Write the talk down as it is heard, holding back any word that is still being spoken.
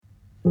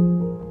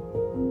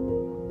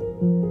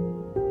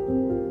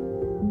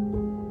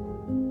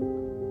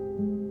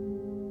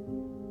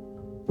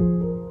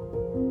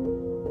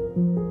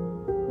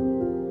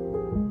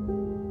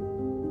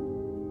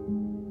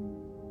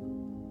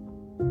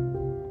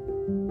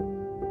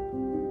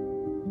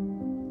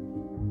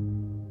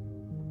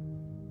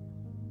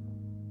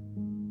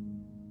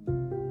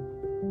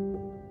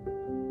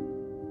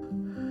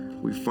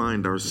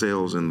find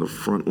ourselves in the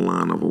front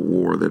line of a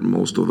war that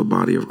most of the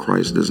body of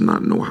Christ does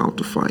not know how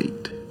to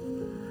fight,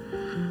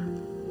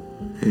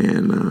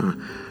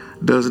 and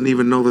doesn't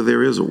even know that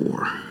there is a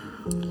war.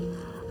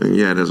 And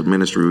yet, as a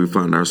ministry, we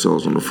find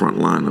ourselves on the front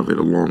line of it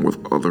along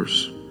with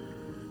others.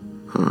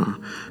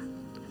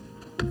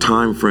 The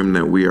time frame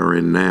that we are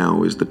in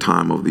now is the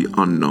time of the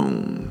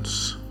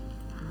unknowns,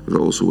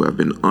 those who have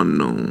been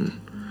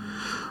unknown,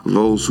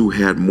 those who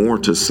had more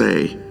to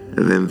say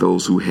than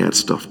those who had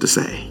stuff to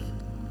say.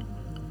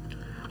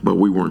 But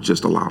we weren't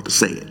just allowed to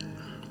say it,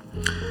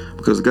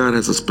 because God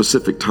has a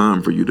specific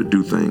time for you to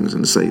do things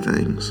and say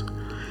things.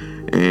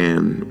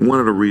 And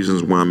one of the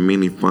reasons why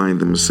many find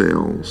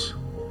themselves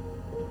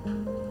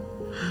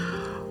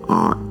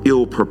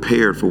ill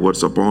prepared for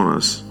what's upon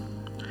us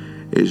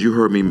is, you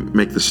heard me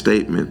make the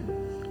statement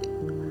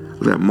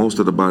that most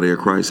of the body of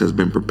Christ has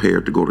been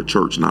prepared to go to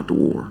church, not to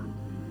war.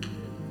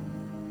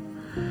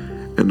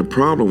 And the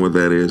problem with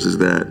that is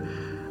that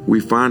we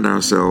find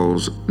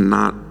ourselves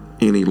not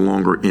any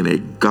longer in a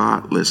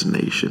godless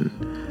nation,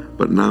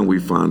 but now we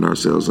find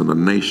ourselves in a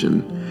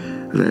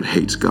nation that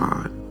hates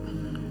God.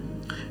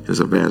 There's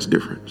a vast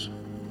difference.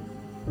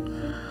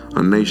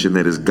 A nation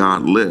that is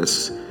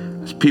godless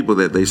is people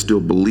that they still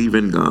believe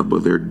in God,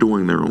 but they're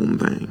doing their own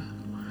thing.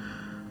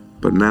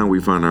 But now we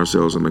find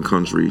ourselves in a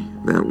country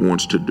that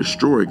wants to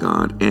destroy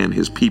God and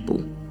his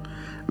people.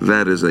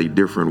 That is a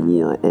different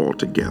war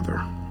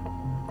altogether.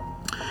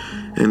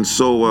 And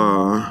so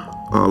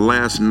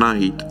last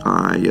night,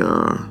 I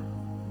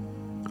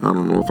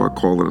don't know if I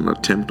call it an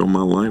attempt on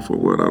my life or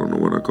what. I don't know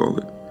what I call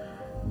it.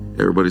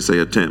 Everybody say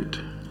attempt.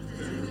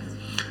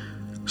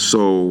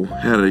 So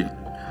had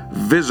a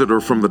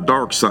visitor from the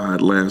dark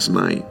side last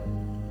night.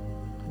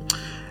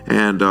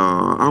 And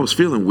I was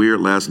feeling weird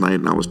last night,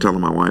 and I was telling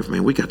my wife,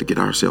 man, we got to get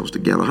ourselves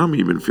together. How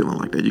many of you been feeling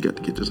like that? You got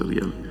to get yourself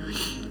together.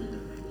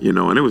 You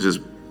know, and it was just,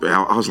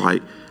 I was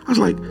like,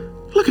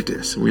 look at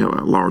this. We have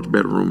a large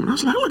bedroom, and I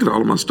was like, look at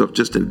all of my stuff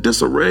just in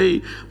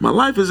disarray. My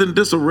life is in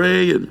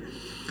disarray, and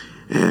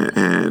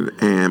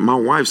my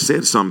wife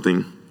said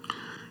something,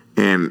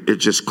 and it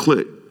just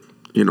clicked.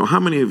 You know, how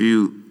many of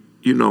you,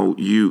 you know,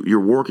 you're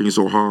working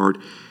so hard,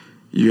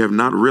 you have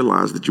not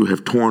realized that you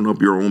have torn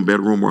up your own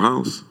bedroom or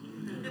house?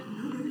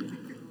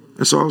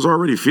 And so I was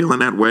already feeling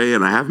that way,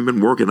 and I haven't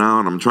been working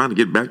out. I'm trying to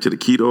get back to the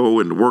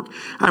keto and the work.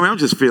 I mean, I'm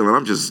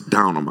just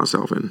down on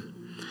myself. And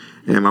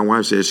my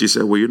wife said, she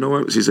said, well, you know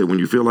what? She said, when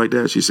you feel like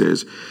that, she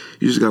says,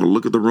 you just got to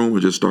look at the room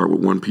and just start with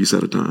one piece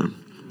at a time.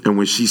 And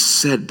when she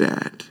said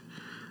that,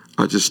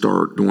 I just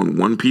started doing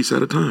one piece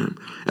at a time.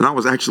 And I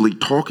was actually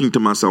talking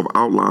to myself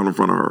out loud in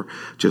front of her,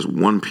 just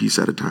one piece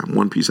at a time,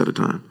 one piece at a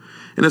time.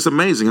 And it's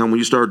amazing how when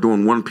you start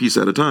doing one piece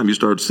at a time, you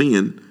start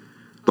seeing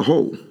the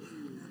whole.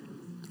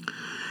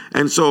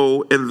 And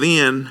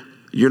then,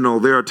 you know,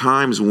 there are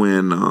times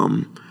when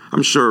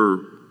I'm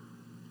sure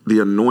the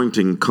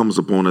anointing comes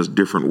upon us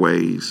different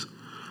ways.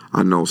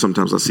 I know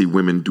sometimes I see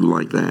women do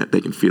like that. They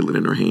can feel it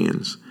in their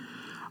hands.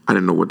 I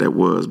didn't know what that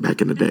was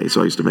back in the day, so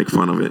I used to make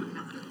fun of it.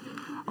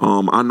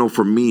 I know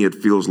for me, it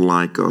feels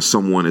like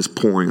someone is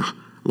pouring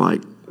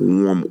like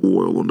warm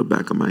oil on the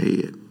back of my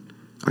head.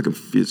 I can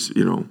feel,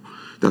 you know,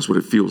 that's what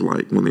it feels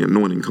like when the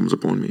anointing comes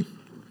upon me.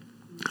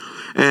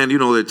 And, you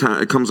know, it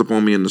comes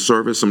upon me in the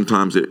service.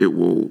 Sometimes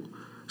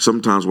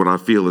sometimes what I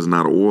feel is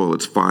not oil,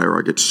 it's fire.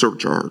 I get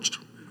surcharged.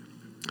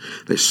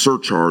 They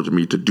surcharge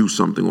me to do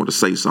something or to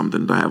say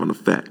something to have an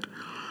effect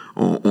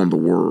on the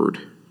word.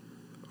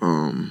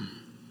 And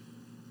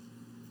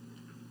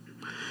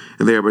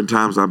there have been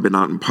times I've been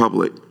out in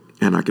public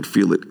and I could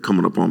feel it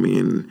coming up on me,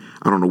 and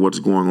I don't know what's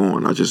going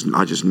on. I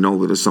just know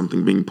that there's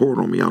something being poured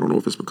on me. I don't know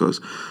if it's because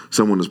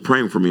someone is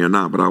praying for me or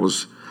not, but I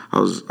was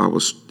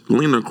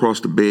leaning across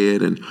the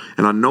bed, and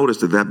I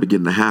noticed that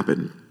began to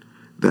happen.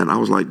 Then I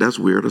was like, that's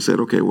weird. I said,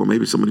 okay, well,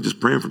 maybe somebody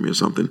just praying for me or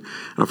something.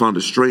 And I found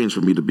it strange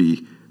for me to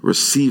be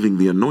receiving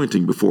the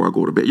anointing before I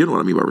go to bed. You know what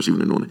I mean by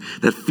receiving the anointing?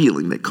 That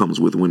feeling that comes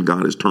with when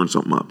God has turned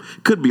something up.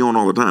 Could be on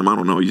all the time. I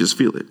don't know. You just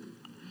feel it.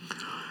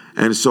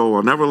 And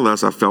so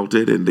nevertheless, I felt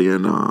it. And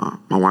then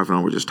my wife and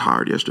I were just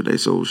tired yesterday.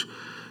 So,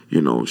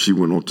 you know, she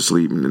went off to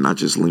sleep, and then I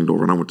just leaned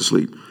over and I went to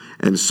sleep.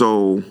 And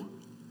so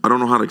I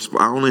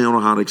only know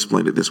how to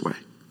explain it this way.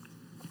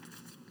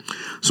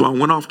 So I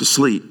went off to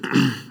sleep,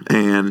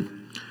 and,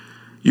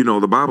 you know,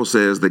 the Bible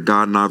says that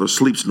God neither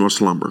sleeps nor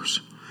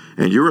slumbers.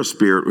 And you're a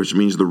spirit, which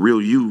means the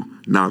real you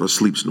neither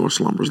sleeps nor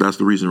slumbers. That's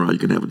the reason why you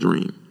can have a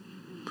dream,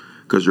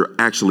 because you're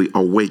actually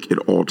awake at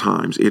all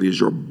times. It is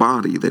your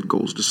body that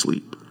goes to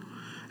sleep,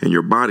 and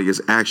your body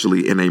is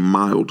actually in a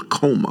mild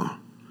coma.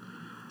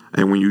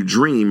 And when you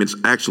dream, it's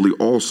actually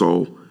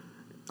also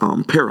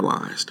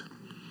paralyzed.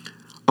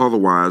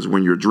 Otherwise,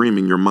 when you're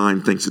dreaming, your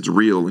mind thinks it's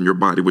real, and your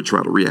body would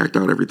try to react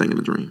out everything in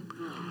the dream.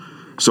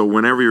 So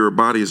whenever your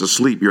body is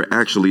asleep, you're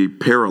actually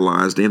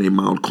paralyzed in a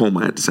mild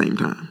coma at the same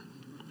time.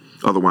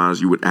 Otherwise,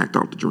 you would act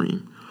out the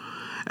dream.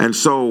 And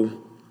so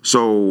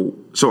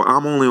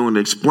I'm only going to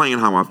explain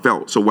how I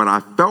felt. So what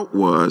I felt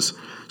was,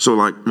 so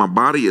like my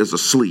body is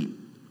asleep,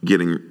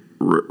 getting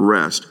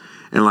rest,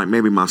 and like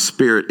maybe my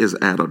spirit is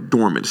at a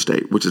dormant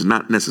state, which is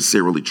not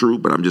necessarily true,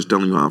 but I'm just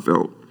telling you how I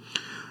felt.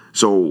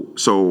 So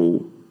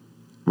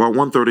about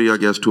 1:30, I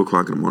guess, 2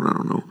 o'clock in the morning, I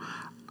don't know.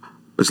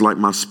 It's like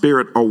my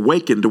spirit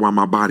awakened while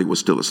my body was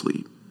still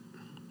asleep.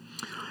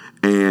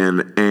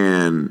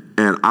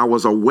 And I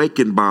was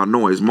awakened by a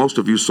noise. Most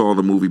of you saw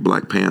the movie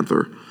Black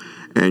Panther,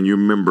 and you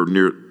remember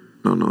it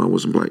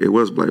wasn't Black. It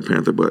was Black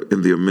Panther, but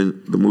in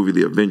the movie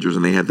The Avengers,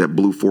 and they had that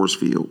blue force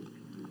field.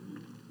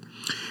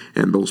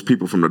 And those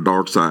people from the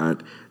dark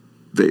side,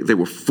 they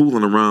were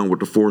fooling around with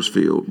the force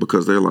field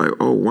because they're like,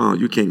 oh, wow,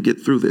 you can't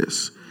get through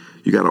this.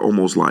 You got to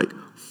almost like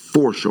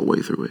force your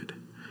way through it.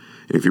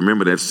 And if you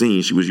remember that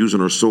scene, she was using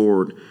her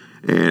sword,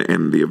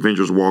 and the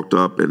Avengers walked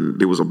up, and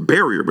there was a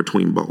barrier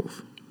between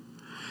both.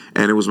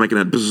 And it was making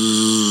that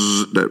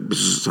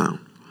bzzz sound.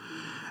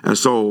 And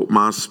so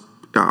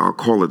I'll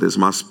call it this,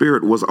 my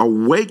spirit was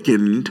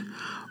awakened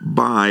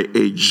by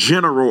a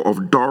general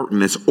of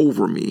darkness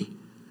over me,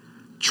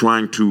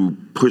 trying to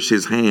push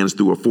his hands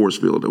through a force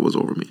field that was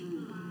over me.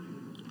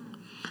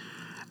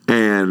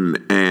 And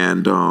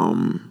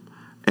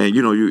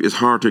it's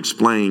hard to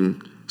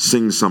explain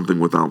seeing something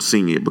without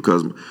seeing it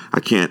because I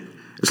can't.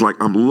 It's like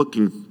I'm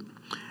looking.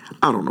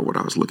 I don't know what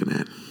I was looking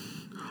at.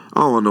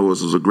 All I know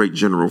is it was a great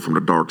general from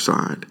the dark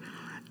side,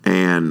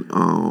 and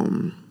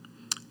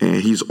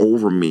he's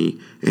over me,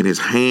 and his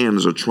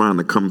hands are trying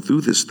to come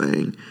through this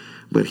thing,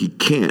 but he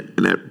can't.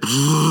 And that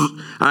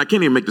I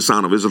can't even make the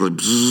sound of it. It's like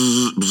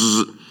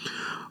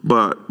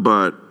but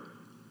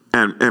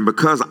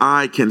because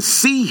I can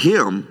see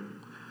him,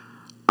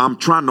 I'm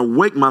trying to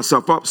wake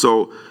myself up.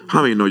 So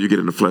how many know you get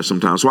in the flesh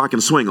sometimes? So I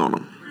can swing on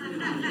him.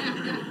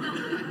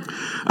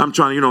 I'm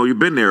trying, you've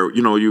been there,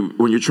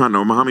 when you're trying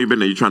to, how many been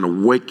there, you're trying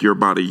to wake your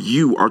body.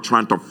 You are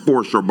trying to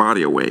force your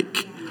body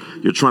awake.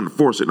 You're trying to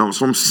force it.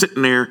 So I'm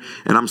sitting there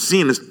and I'm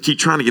seeing this, he's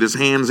trying to get his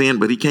hands in,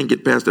 but he can't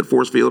get past that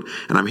force field.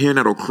 And I'm hearing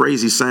that old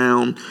crazy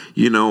sound,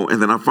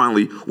 and then I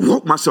finally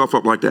woke myself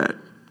up like that.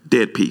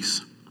 Dead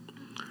peace.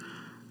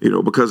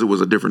 Because it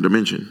was a different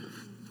dimension.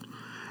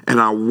 And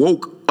I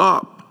woke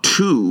up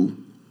to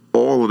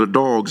all of the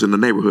dogs in the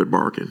neighborhood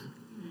barking.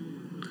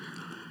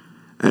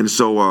 And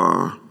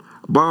so,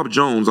 Bob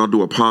Jones, I'll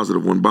do a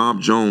positive one.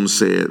 Bob Jones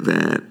said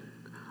that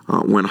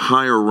when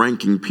higher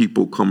ranking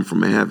people come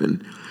from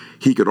heaven,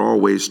 he could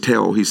always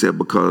tell, he said,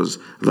 because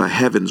the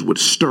heavens would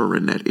stir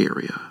in that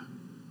area.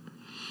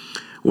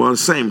 Well, the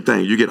same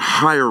thing. You get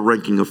higher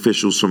ranking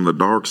officials from the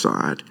dark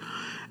side,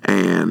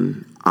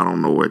 and I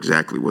don't know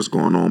exactly what's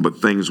going on, but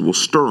things will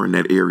stir in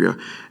that area.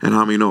 And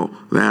how many know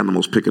the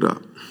animals pick it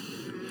up?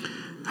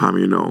 How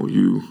many know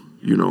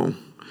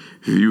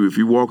if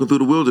you're walking through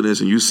the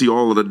wilderness and you see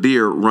all of the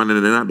deer running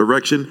in that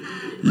direction,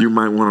 you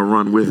might want to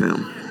run with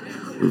them.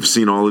 We've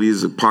seen all of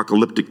these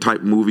apocalyptic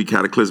type movie,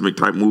 cataclysmic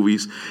type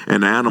movies,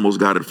 and the animals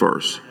got it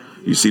first.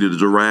 You see the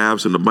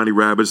giraffes and the bunny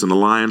rabbits and the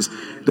lions,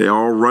 they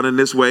all running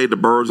this way. The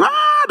birds,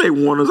 they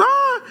want us,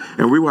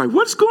 and we were like,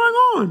 what's going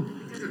on?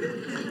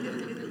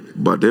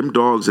 But them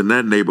dogs in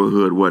that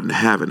neighborhood wasn't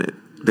having it.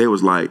 They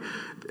was like,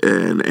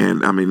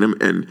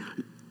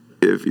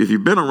 if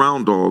you've been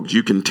around dogs,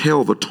 you can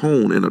tell the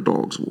tone in a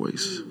dog's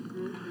voice,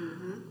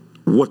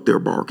 what they're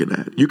barking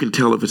at. You can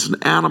tell if it's an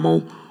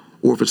animal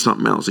or if it's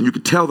something else, and you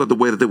could tell that the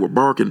way that they were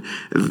barking.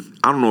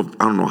 I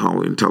don't know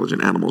how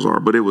intelligent animals are,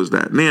 but it was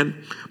that.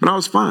 But I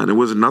was fine. It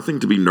was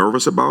nothing to be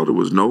nervous about. It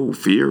was no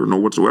fear, no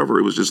whatsoever.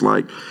 It was just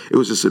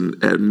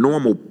a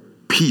normal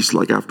peace,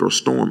 like after a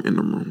storm in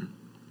the room.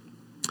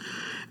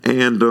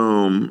 And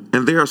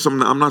there are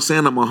some. I'm not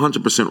saying I'm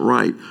 100%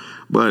 right,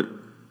 but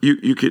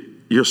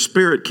your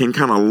spirit can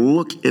kind of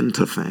look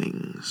into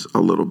things a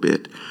little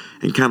bit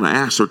and kind of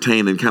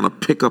ascertain and kind of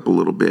pick up a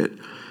little bit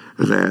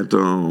that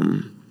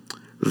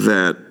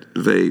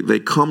they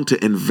come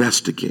to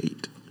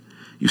investigate.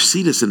 You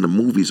see this in the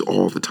movies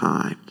all the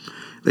time.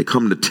 They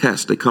come to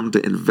test. They come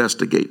to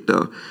investigate.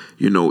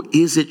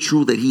 Is it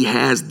true that he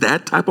has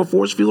that type of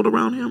force field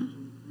around him?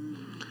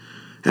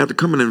 They have to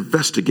come and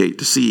investigate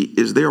to see,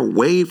 is there a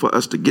way for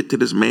us to get to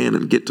this man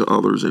and get to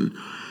others? And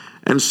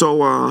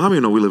so, how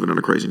many know we're living in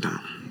a crazy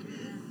time?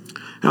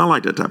 And I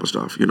like that type of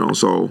stuff,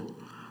 So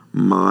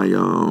my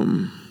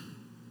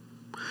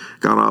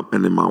got up,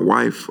 and then my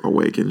wife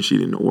awakened. She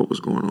didn't know what was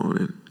going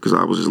on, because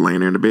I was just laying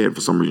there in the bed. For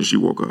some reason, she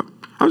woke up.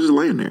 I was just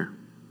laying there,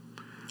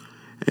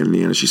 and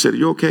then she said,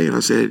 "You okay?" And I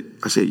said,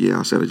 "Yeah."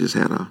 I said, "I just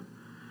had a."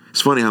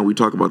 It's funny how we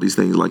talk about these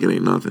things like it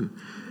ain't nothing.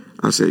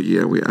 I said,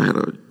 "Yeah, I had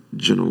a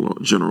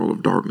general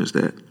of darkness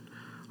that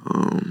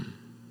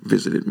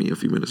visited me a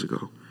few minutes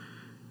ago."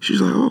 She's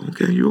like, "Oh,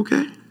 okay, you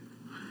okay?"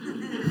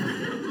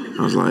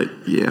 I was like,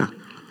 "Yeah."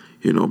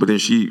 But then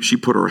she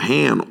put her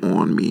hand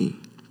on me,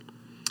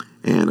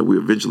 and we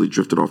eventually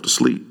drifted off to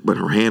sleep, but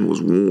her hand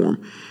was warm.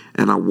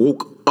 And I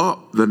woke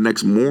up the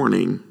next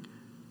morning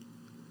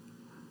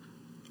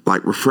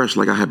like refreshed,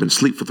 like I had been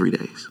asleep for 3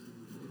 days.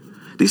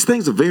 These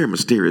things are very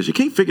mysterious. You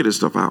can't figure this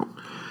stuff out,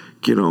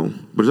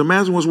 But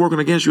imagine what's working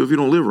against you if you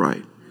don't live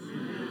right.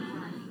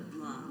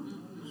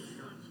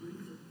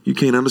 You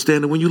can't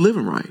understand it when you're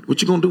living right.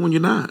 What you going to do when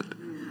you're not?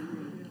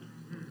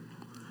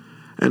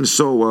 And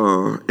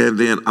so, and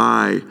then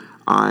I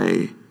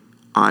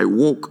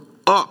woke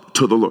up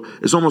to the Lord.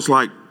 It's almost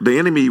like the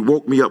enemy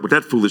woke me up with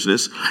that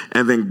foolishness,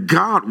 and then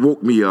God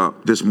woke me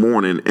up this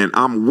morning, and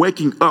I'm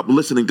waking up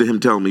listening to him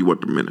tell me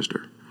what to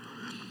minister.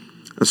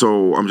 And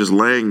so I'm just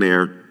laying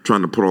there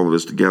trying to put all of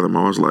this together.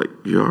 My wife's like,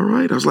 "You all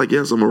right?" I was like,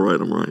 "Yes, I'm all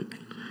right. I'm all right."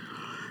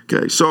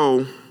 Okay,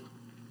 so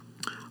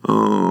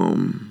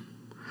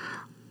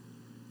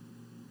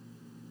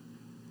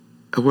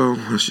well,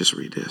 let's just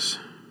read this.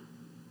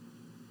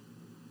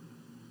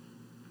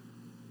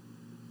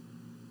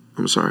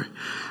 I'm sorry.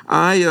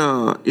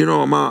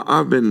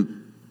 I've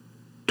been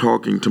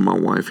talking to my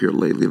wife here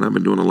lately, and I've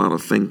been doing a lot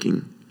of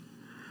thinking.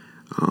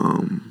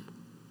 I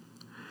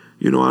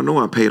know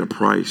I paid a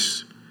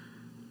price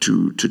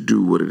to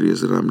do what it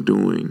is that I'm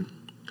doing.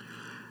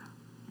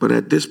 But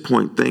at this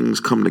point, things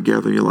come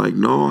together, and you're like,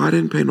 no, I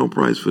didn't pay no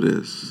price for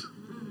this.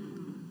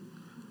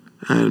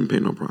 I didn't pay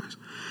no price.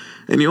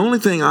 And the only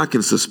thing I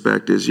can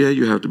suspect is, yeah,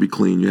 you have to be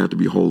clean, you have to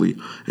be holy,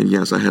 and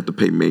yes, I had to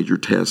pay major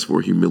tests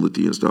for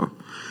humility and stuff.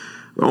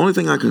 The only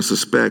thing I can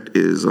suspect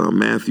is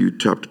Matthew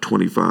chapter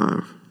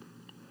 25,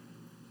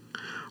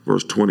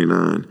 verse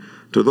 29.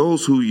 To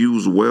those who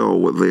use well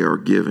what they are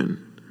given,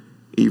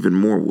 even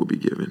more will be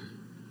given,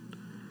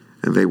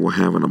 and they will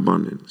have an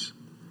abundance.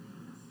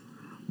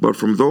 But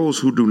from those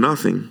who do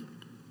nothing,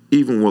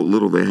 even what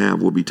little they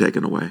have will be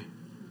taken away.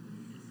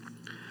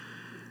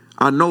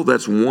 I know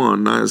that's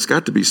one. Now, it's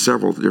got to be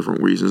several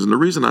different reasons. And the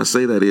reason I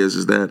say that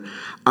is that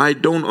I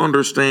don't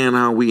understand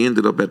how we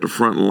ended up at the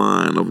front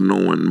line of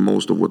knowing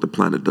most of what the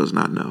planet does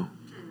not know.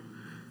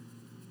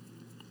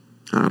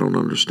 I don't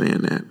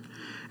understand that.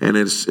 And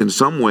it's, in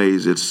some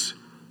ways, it's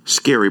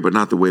scary, but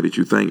not the way that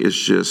you think. It's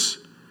just,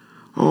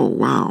 oh,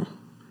 wow.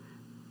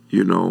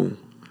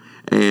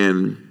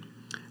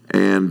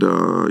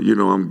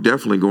 I'm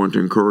definitely going to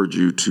encourage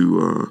you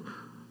to,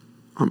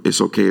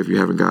 it's okay if you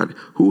haven't got it.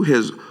 Who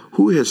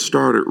has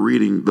started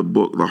reading the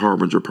book, The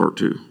Harbinger Part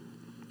 2?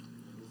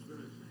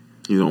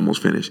 You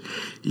almost finished.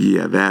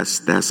 Yeah,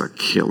 that's a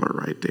killer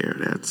right there.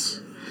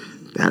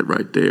 That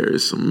right there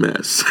is some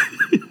mess.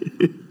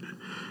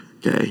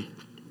 Okay.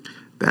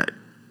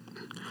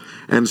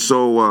 And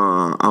so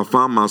I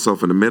found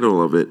myself in the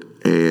middle of it,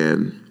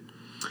 and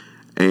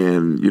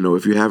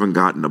if you haven't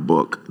gotten the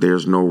book,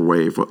 there's no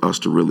way for us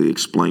to really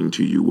explain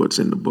to you what's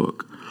in the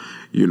book.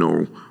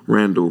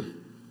 Randall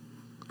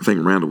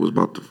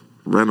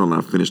and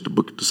I finished the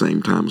book at the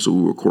same time, so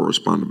we were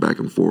corresponding back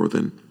and forth,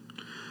 and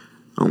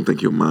I don't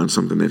think he'll mind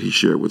something that he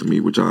shared with me,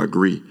 which I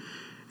agree.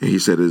 And he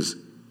said it's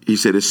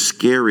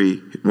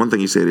scary. One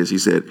thing he said,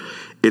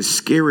 it's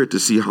scary to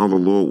see how the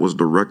Lord was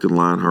directing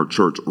Lionheart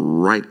Church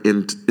right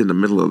in the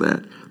middle of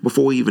that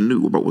before we even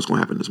knew about what's going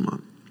to happen this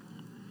month.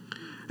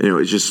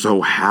 It just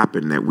so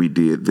happened that we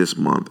did this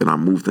month, and I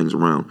moved things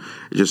around.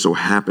 It just so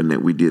happened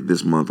that we did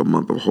this month, a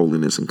month of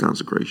holiness and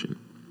consecration.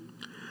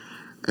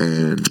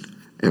 And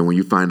when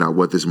you find out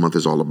what this month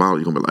is all about,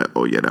 you're going to be like,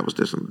 oh, yeah, that was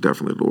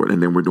definitely the Lord.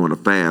 And then we're doing a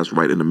fast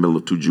right in the middle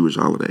of 2 Jewish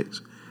holidays.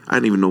 I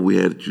didn't even know we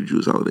had 2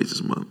 Jewish holidays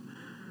this month.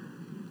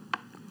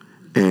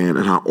 And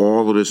how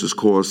all of this is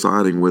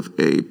coinciding with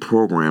a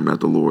program that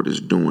the Lord is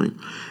doing.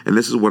 And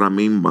this is what I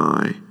mean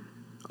by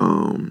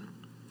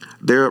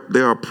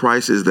there are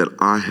prices that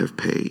I have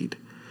paid,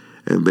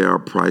 and there are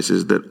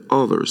prices that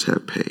others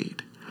have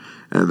paid,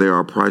 and there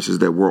are prices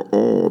that we're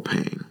all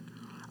paying.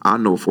 I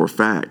know for a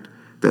fact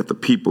that the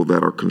people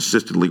that are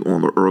consistently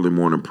on the early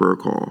morning prayer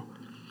call,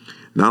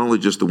 not only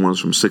just the ones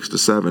from 6 to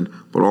 7,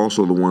 but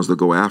also the ones that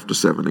go after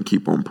 7 and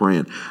keep on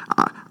praying.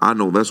 I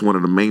know that's one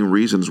of the main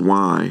reasons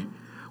why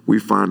we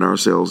find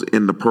ourselves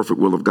in the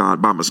perfect will of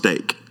God by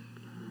mistake.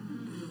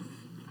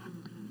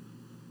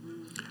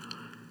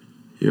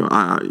 You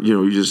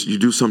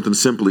do something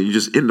simply, you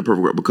just in the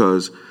perfect will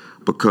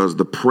because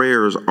the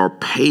prayers are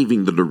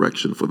paving the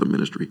direction for the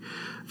ministry.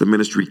 The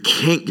ministry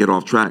can't get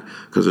off track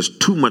because there's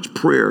too much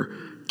prayer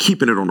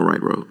keeping it on the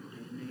right road.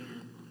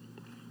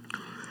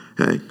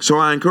 Okay, so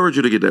I encourage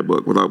you to get that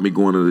book without me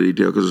going into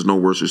detail because there's no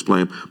words to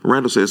explain. But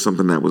Randall said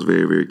something that was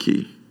very, very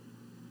key.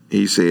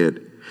 He said,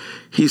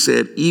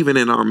 even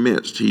in our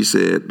midst, he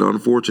said, the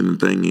unfortunate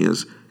thing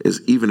is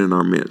even in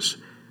our midst,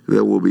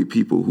 there will be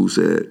people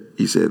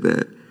he said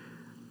that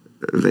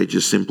they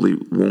just simply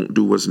won't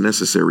do what's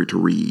necessary to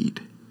read.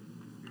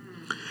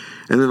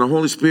 And then the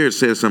Holy Spirit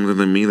said something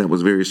to me that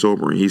was very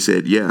sobering. He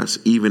said, yes,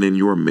 even in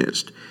your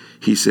midst,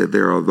 he said,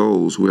 there are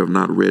those who have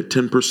not read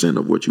 10%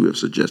 of what you have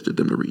suggested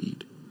them to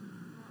read.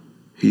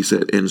 He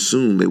said, and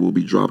soon they will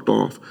be dropped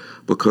off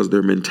because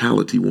their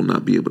mentality will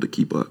not be able to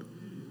keep up.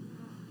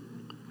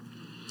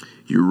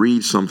 You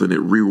read something, it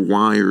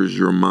rewires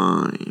your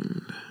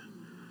mind,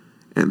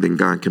 and then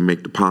God can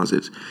make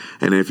deposits.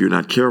 And if you're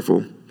not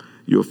careful,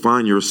 you'll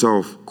find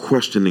yourself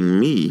questioning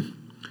me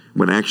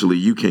when actually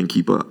you can't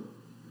keep up.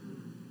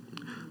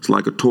 It's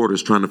like a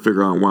tortoise trying to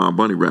figure out why a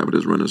bunny rabbit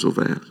is running so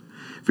fast.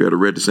 If you had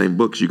read the same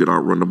books, you could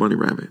outrun the bunny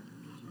rabbit.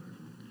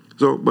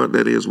 But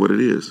that is what it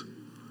is.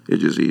 It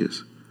just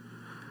is.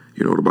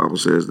 The Bible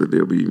says that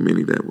there'll be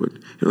many that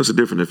would. It's a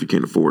different if you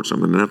can't afford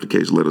something. In that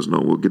case, let us know.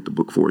 We'll get the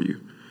book for you.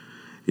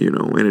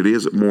 And it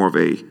is more of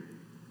a,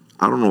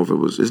 I don't know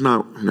if it's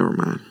not, never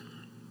mind.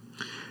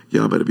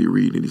 Y'all better be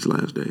reading these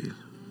last days.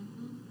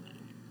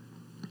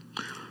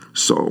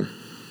 So,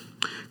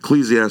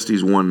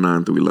 Ecclesiastes 1,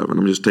 9-11.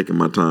 I'm just taking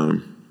my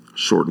time,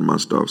 shorting my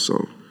stuff,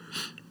 so.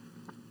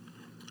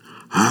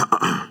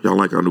 Y'all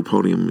like our new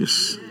podium?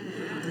 It's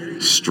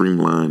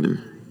streamlined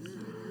and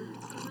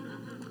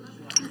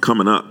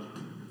coming up.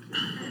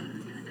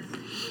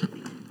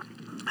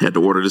 Had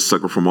to order this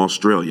sucker from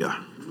Australia.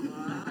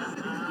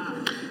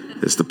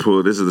 This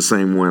is the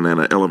same one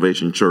that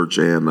Elevation Church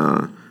and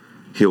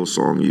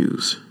Hillsong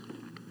use.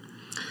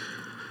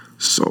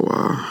 So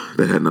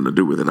that had nothing to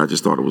do with it. I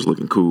just thought it was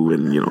looking cool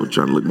and,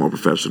 trying to look more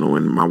professional.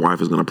 And my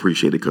wife is going to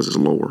appreciate it because it's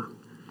lower.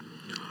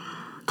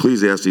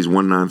 Ecclesiastes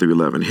 1,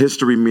 9-11.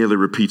 History merely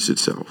repeats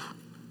itself.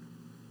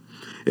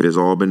 It has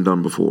all been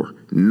done before.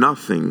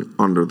 Nothing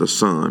under the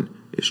sun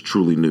is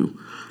truly new.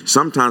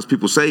 Sometimes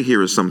people say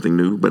here is something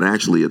new, but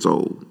actually it's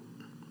old.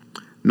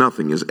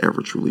 Nothing is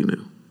ever truly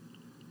new,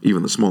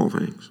 even the small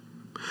things.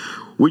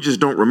 We just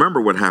don't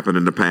remember what happened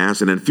in the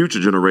past, and in future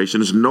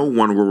generations, no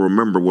one will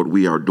remember what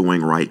we are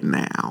doing right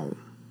now.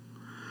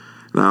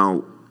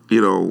 Now,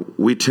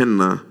 we tend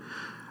to,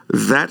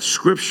 that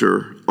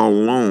scripture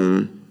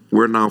alone,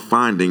 we're now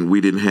finding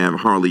we didn't have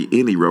hardly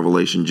any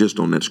revelation just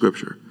on that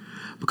scripture.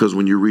 Because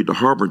when you read the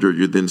Harbinger,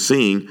 you're then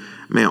seeing,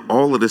 man,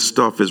 all of this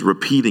stuff is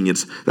repeating.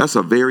 That's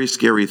a very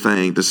scary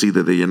thing to see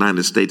that the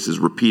United States is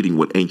repeating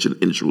what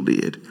ancient Israel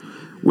did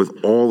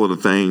with all of the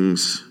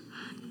things.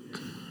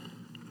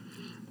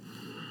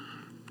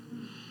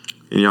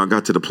 And y'all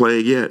got to the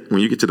plague yet?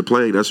 When you get to the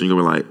plague, that's when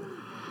you're going to be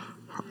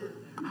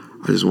like,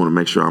 I just want to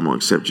make sure I'm going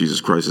to accept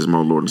Jesus Christ as my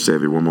Lord and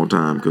Savior one more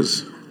time.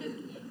 Because,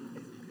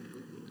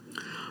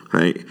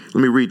 hey, let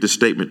me read this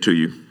statement to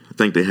you. I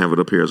think they have it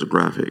up here as a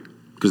graphic,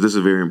 because this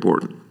is very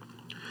important.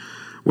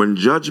 When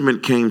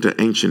judgment came to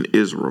ancient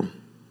Israel,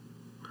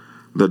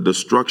 the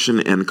destruction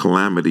and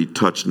calamity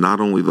touched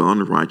not only the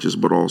unrighteous,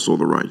 but also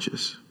the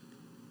righteous.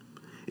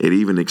 It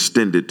even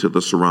extended to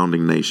the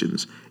surrounding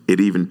nations.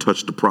 It even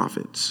touched the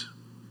prophets.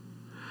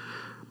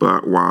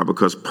 But why?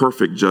 Because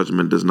perfect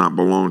judgment does not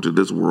belong to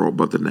this world,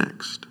 but the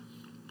next.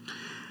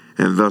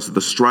 And thus the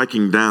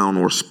striking down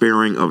or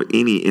sparing of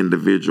any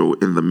individual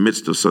in the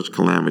midst of such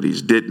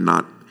calamities did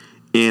not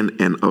in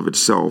and of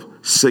itself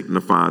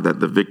signify that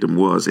the victim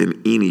was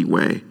in any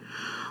way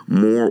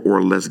more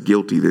or less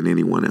guilty than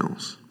anyone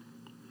else.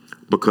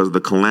 Because the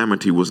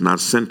calamity was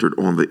not centered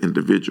on the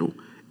individual.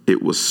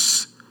 It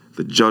was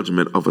the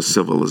judgment of a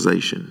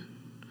civilization,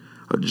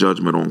 a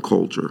judgment on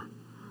culture,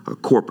 a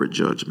corporate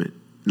judgment,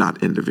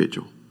 not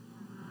individual.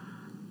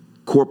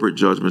 Corporate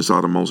judgments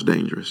are the most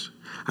dangerous.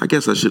 I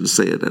guess I shouldn't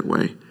say it that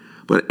way,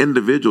 but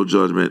individual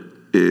judgment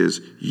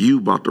is you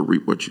about to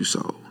reap what you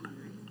sowed.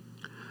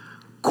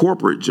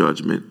 Corporate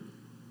judgment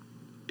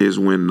is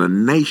when the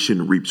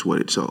nation reaps what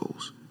it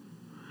sows.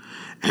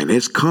 And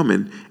it's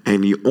coming,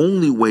 and the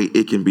only way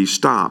it can be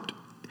stopped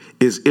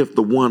is if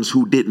the ones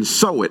who didn't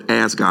sow it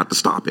ask God to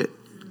stop it.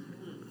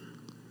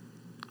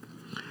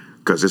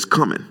 Because it's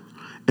coming.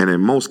 And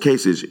in most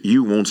cases,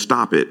 you won't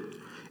stop it.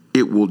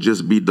 It will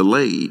just be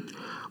delayed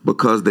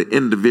because the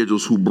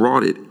individuals who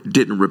brought it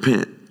didn't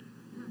repent.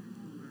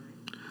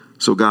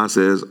 So God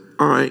says,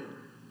 all right,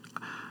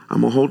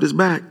 I'm going to hold this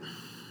back.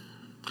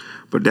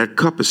 But that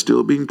cup is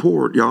still being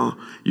poured, y'all.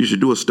 You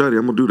should do a study.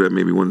 I'm going to do that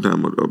maybe one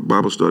time, a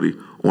Bible study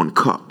on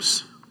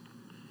cups.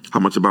 How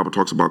much the Bible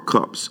talks about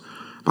cups,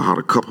 about how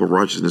the cup of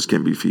righteousness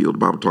can be filled. The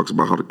Bible talks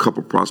about how the cup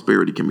of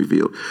prosperity can be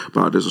filled.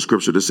 But there's a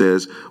scripture that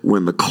says,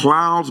 when the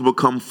clouds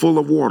become full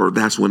of water,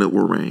 that's when it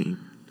will rain.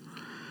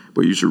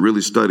 But you should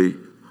really study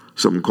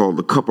something called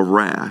the cup of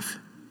wrath,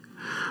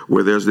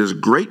 where there's this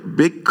great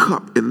big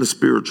cup in the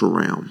spiritual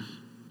realm.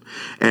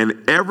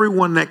 And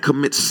everyone that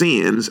commits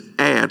sins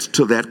adds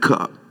to that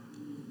cup.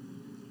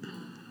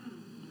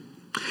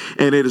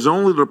 And it is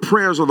only the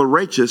prayers of the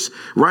righteous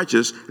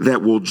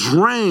that will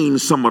drain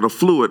some of the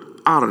fluid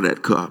out of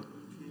that cup.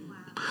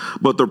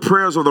 But the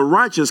prayers of the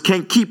righteous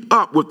can't keep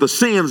up with the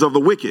sins of the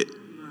wicked.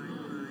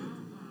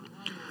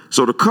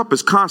 So the cup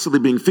is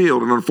constantly being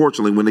filled, and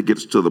unfortunately, when it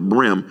gets to the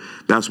brim,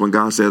 that's when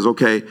God says,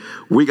 okay,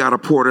 we got to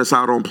pour this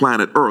out on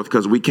planet Earth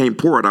because we can't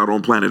pour it out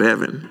on planet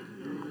heaven.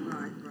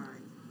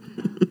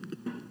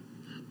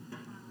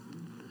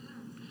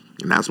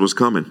 And that's what's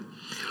coming.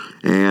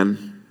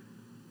 And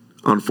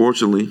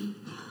unfortunately,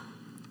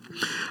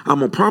 I'm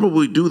going to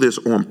probably do this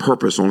on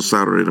purpose on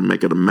Saturday to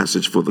make it a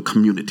message for the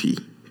community.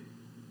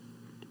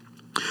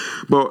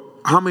 But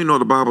how many know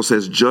the Bible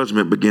says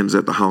judgment begins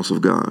at the house of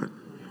God?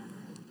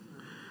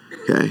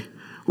 Okay.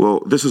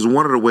 Well, this is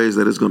one of the ways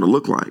that it's going to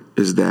look like,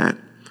 is that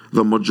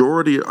the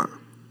majority,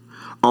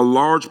 a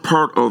large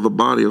part of the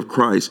body of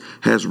Christ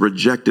has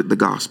rejected the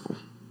gospel.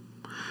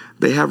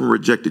 They haven't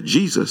rejected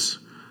Jesus,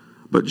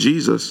 but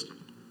Jesus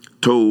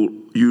told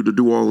you to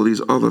do all of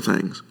these other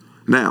things.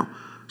 Now,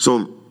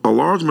 so a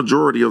large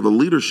majority of the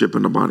leadership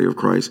in the body of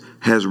Christ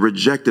has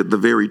rejected the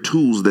very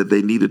tools that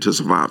they needed to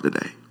survive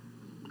today.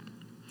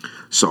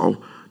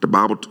 So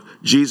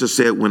Jesus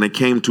said when it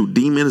came to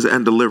demons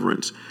and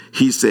deliverance,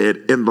 he said,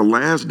 in the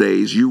last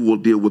days, you will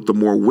deal with the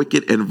more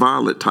wicked and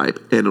violent type,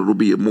 and it will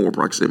be in more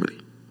proximity.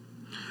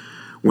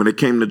 When it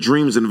came to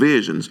dreams and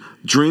visions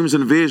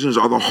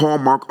are the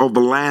hallmark of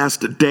the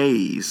last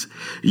days.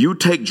 You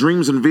take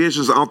dreams and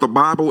visions out the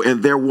Bible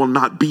and there will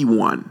not be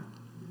one.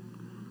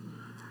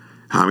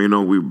 How many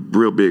know we're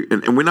real big?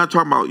 And we're not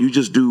talking about you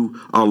just do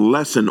a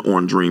lesson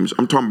on dreams.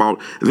 I'm talking about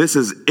this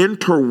is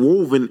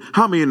interwoven.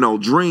 How many know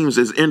dreams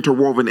is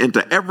interwoven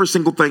into every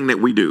single thing that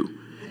we do,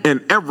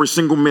 in every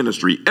single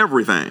ministry,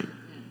 everything.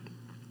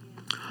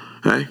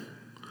 Okay?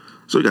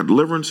 So you got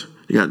deliverance,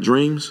 you got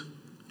dreams,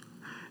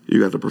 you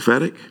got the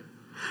prophetic,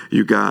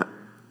 you got,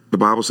 the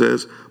Bible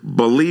says,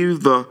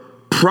 believe the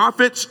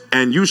prophets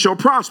and you shall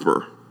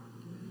prosper.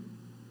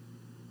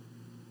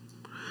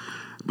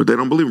 But they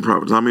don't believe in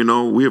prophets. I mean,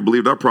 no, we have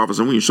believed our prophets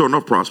and we ain't sure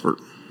enough prospered.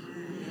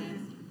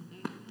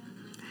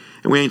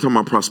 And we ain't talking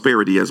about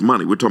prosperity as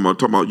money. We're talking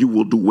about you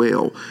will do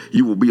well.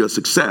 You will be a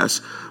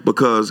success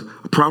because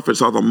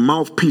prophets are the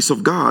mouthpiece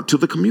of God to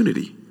the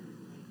community.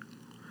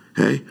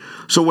 Okay?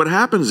 So what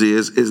happens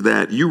is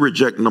that you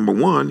reject number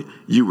one,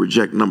 you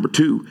reject number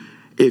two.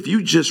 If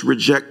you just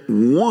reject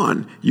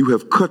one, you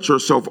have cut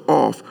yourself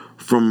off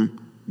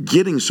from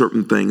getting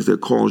certain things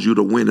that cause you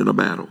to win in a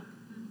battle.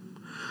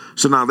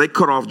 So now they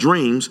cut off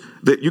dreams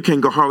that you can't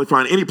go hardly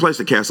find any place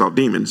to cast out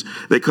demons.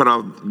 They cut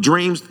off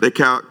dreams. They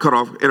cut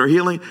off inner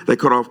healing. They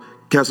cut off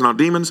casting out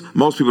demons.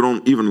 Most people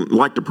don't even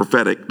like the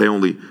prophetic. They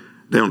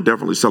don't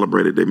definitely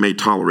celebrate it. They may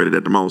tolerate it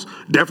at the most.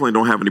 Definitely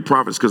don't have any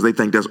prophets because they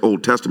think that's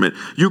Old Testament.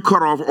 You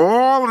cut off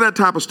all of that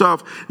type of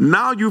stuff.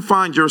 Now you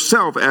find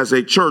yourself as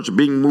a church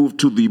being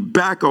moved to the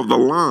back of the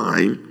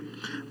line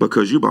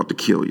because you're about to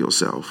kill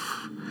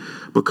yourself.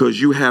 Because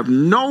you have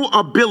no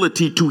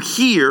ability to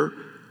hear.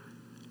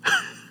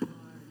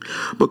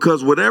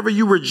 Because whatever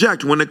you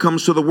reject when it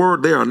comes to the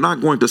word, they are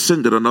not going to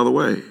send it another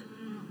way.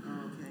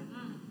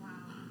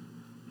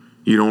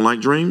 You don't like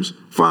dreams?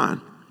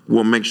 Fine.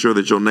 We'll make sure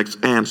that your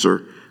next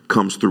answer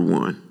comes through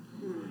one.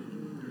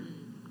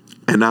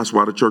 And that's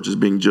why the church is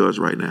being judged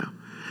right now.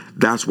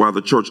 That's why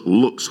the church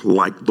looks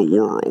like the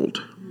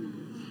world.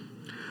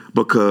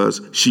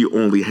 Because she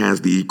only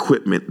has the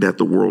equipment that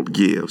the world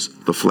gives,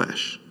 the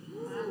flesh.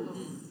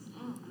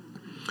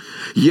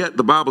 Yet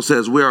the Bible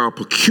says we are a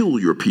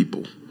peculiar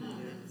people.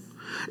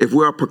 If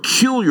we're a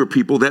peculiar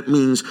people, that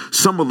means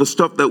some of the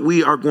stuff that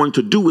we are going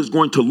to do is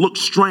going to look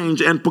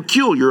strange and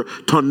peculiar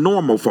to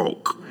normal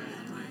folk.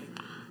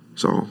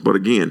 So, but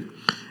again,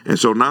 and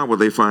so now what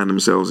they find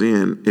themselves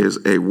in is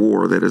a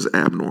war that is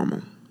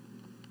abnormal.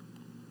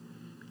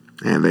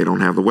 And they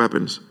don't have the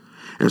weapons.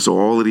 And so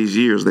all of these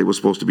years they were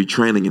supposed to be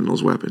training in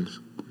those weapons.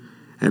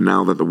 And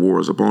now that the war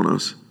is upon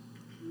us,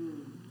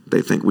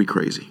 they think we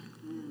crazy.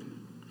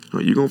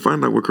 Well, you're going to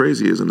find out what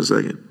crazy is in a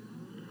second.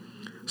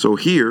 So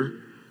here,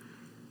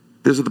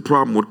 this is the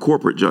problem with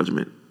corporate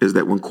judgment, is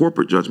that when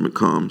corporate judgment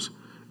comes,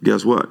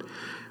 guess what?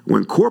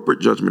 When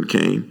corporate judgment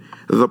came,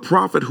 the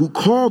prophet who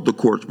called the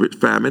corporate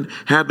famine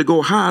had to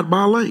go hide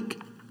by a lake.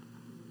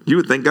 You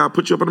would think God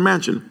put you up in a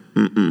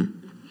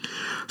mansion.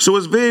 So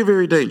it's very,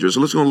 very dangerous.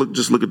 So let's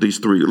just look at these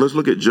three. Let's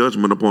look at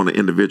judgment upon an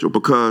individual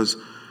because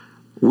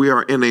we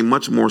are in a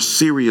much more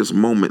serious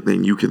moment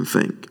than you can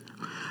think.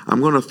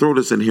 I'm going to throw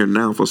this in here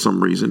now for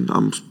some reason.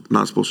 I'm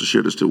not supposed to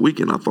share this till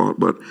weekend, I thought,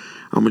 but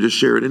I'm going to just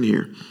share it in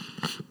here.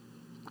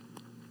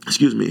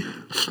 Excuse me.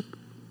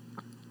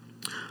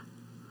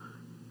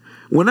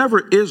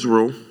 Whenever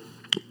Israel,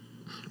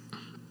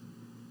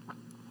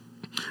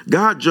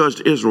 God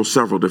judged Israel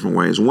several different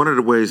ways. One of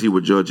the ways he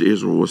would judge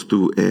Israel was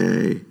through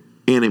an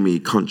enemy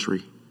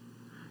country.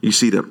 You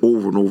see that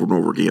over and over and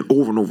over again,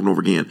 over and over and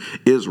over again.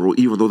 Israel,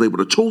 even though they were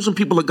the chosen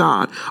people of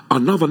God,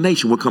 another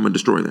nation would come and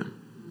destroy them.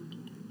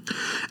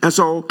 And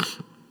so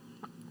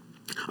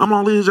I'm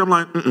all these, I'm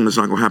like, it's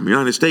not going to happen.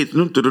 United States,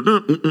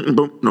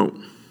 no.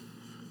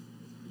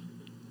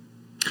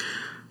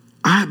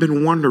 I have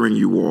been wondering,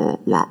 you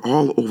all, why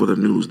all over the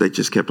news they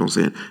just kept on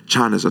saying,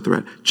 China's a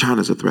threat,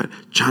 China's a threat,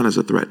 China's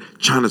a threat,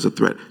 China's a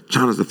threat,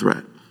 China's a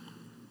threat.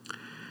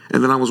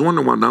 And then I was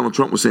wondering why Donald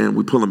Trump was saying,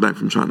 we're pulling back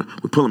from China,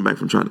 we're pulling back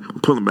from China,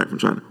 we're pulling back from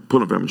China, we're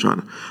pulling back from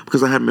China.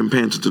 Because I haven't been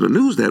paying attention to the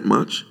news that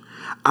much.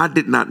 I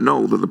did not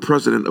know that the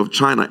president of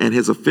China and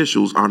his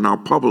officials are now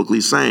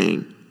publicly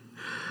saying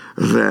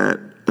that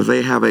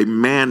they have a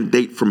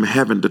mandate from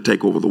heaven to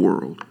take over the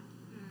world.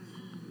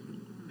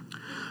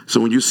 So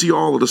when you see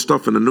all of the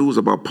stuff in the news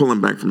about pulling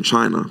back from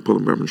China,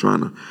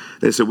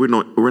 they said we're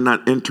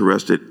not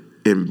interested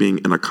in being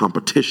in a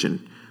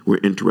competition. We're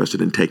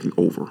interested in taking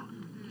over.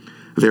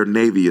 Their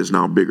Navy is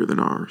now bigger than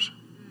ours.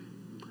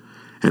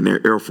 And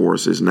their Air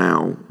Force is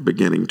now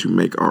beginning to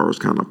make ours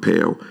kind of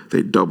pale.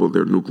 They doubled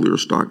their nuclear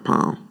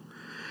stockpile.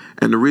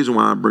 And the reason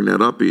why I bring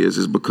that up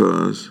is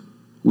because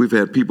we've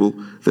had people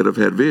that have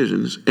had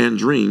visions and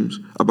dreams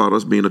about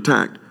us being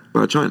attacked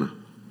by China.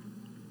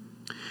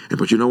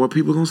 But you know what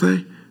people are going to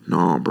say?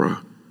 No, bro,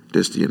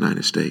 this is the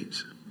United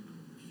States.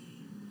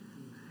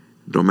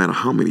 Don't matter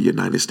how many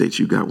United States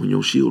you got when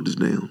your shield is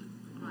down.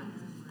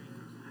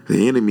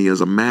 The enemy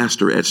is a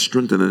master at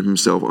strengthening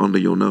himself under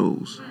your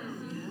nose.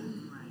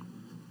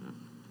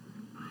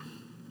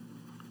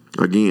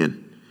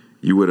 Again,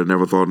 you would have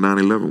never thought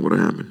 9/11 would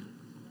have happened.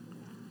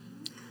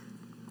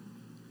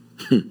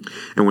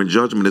 And when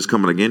judgment is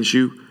coming against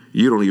you,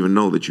 you don't even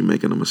know that you're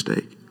making a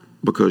mistake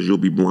because you'll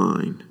be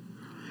blind.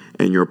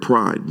 And your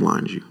pride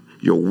blinds you.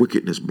 Your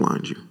wickedness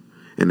blinds you.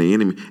 And the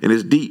enemy, and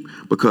it's deep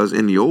because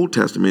in the Old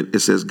Testament, it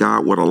says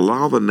God would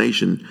allow the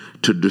nation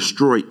to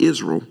destroy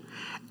Israel,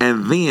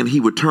 and then he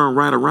would turn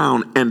right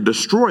around and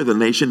destroy the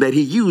nation that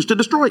he used to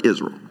destroy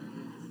Israel.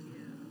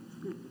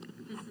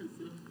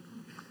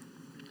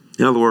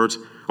 In other words,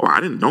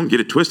 don't get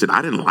it twisted.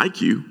 I didn't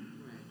like you.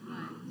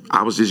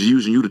 I was just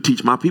using you to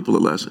teach my people a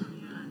lesson.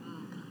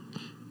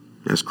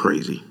 That's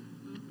crazy.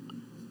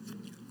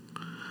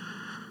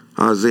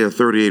 Isaiah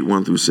 38,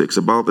 1-6.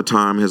 About the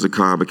time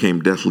Hezekiah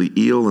became deathly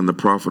ill, and the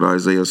prophet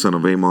Isaiah, son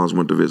of Amoz,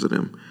 went to visit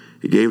him.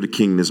 He gave the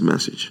king this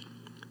message.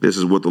 This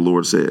is what the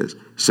Lord says.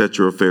 Set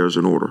your affairs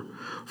in order,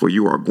 for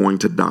you are going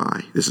to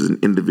die. This is an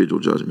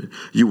individual judgment.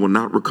 You will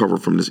not recover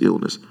from this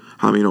illness.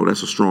 How many know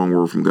that's a strong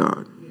word from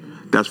God?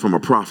 That's from a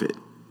prophet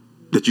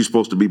that you're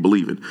supposed to be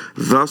believing.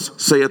 Thus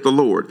saith the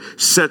Lord,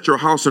 set your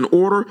house in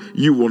order.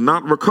 You will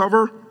not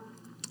recover.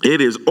 It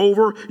is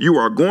over. You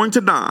are going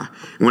to die.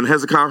 When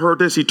Hezekiah heard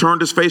this, he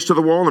turned his face to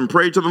the wall and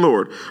prayed to the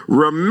Lord.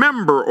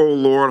 Remember, O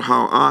Lord,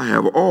 how I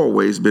have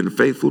always been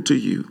faithful to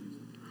you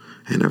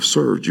and have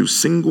served you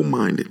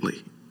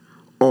single-mindedly,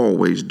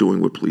 always doing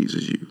what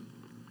pleases you.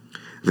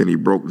 Then he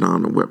broke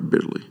down and wept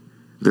bitterly.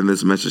 Then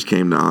this message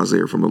came to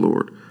Isaiah from the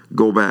Lord.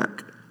 Go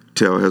back,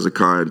 tell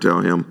Hezekiah and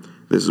tell him,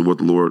 this is what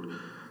the Lord,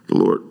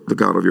 the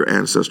God of your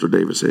ancestor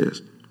David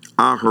says.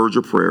 I heard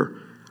your prayer.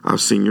 I've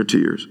seen your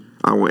tears.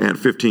 I will add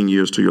 15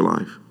 years to your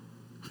life.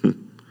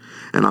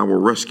 And I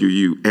will rescue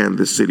you and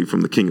this city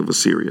from the king of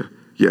Assyria.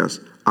 Yes,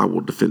 I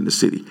will defend the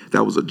city.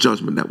 That was a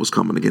judgment that was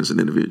coming against an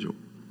individual.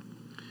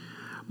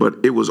 But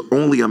it was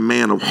only a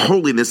man of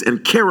holiness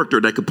and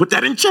character that could put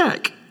that in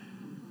check.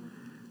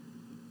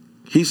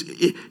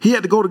 He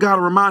had to go to God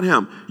and remind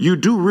him, you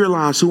do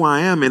realize who I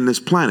am in this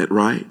planet,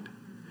 right?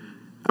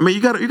 I mean,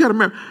 you got to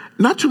remember,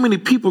 not too many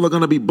people are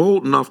going to be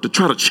bold enough to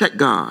try to check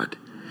God.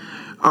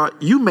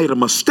 You made a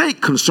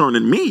mistake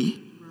concerning me.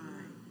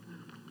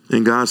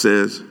 And God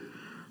says,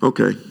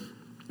 okay,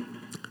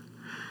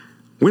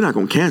 we're not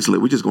going to cancel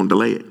it. We're just going to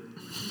delay it.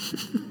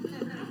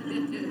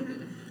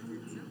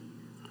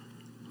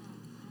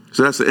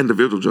 So that's the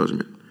individual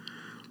judgment.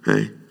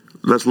 Okay,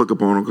 let's look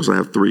upon them because I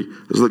have three.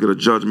 Let's look at a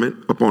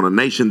judgment upon a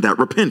nation that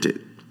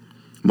repented.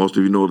 Most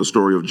of you know the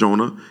story of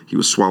Jonah. He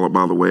was swallowed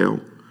by the whale.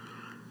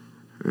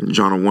 In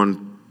Jonah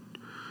 1,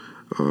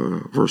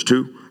 verse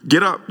 2,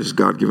 get up. This is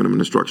God giving him an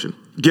instruction.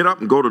 Get up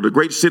and go to the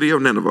great city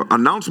of Nineveh.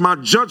 Announce my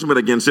judgment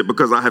against it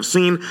because I have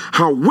seen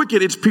how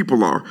wicked its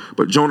people are.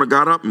 But Jonah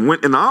got up and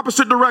went in the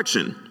opposite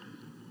direction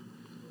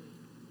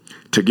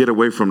to get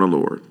away from the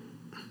Lord.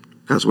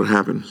 That's what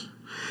happens.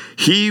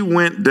 He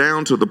went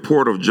down to the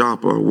port of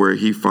Joppa where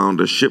he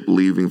found a ship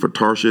leaving for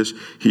Tarshish.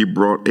 He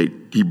bought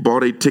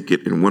a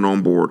ticket and went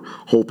on board,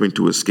 hoping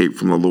to escape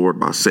from the Lord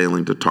by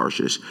sailing to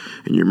Tarshish.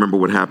 And you remember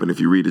what happened if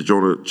you read it.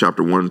 Jonah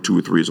chapter 1, 2,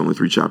 and 3 is only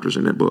 3 chapters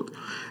in that book.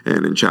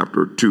 And in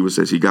chapter 2 it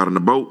says he got in the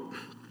boat.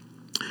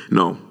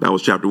 No, that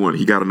was chapter 1.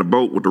 He got in the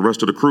boat with the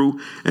rest of the crew,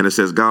 and it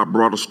says God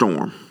brought a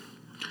storm.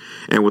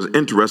 And it was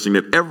interesting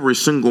that every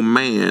single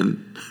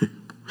man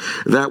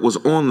that was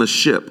on the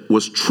ship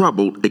was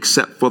troubled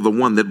except for the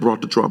one that brought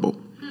the trouble.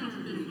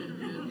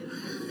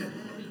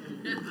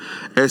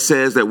 It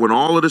says that when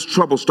all of this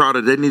trouble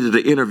started, they needed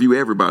to interview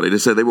everybody. They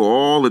said they were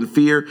all in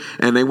fear,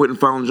 and they went and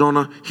found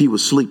Jonah. He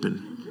was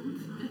sleeping.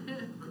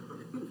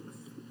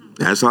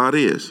 That's how it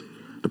is.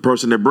 The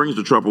person that brings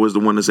the trouble is the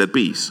one that's at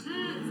peace.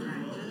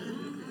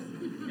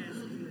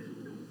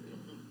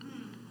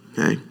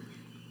 Okay?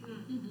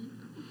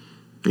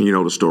 And you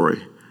know the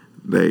story.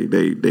 They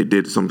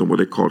did something what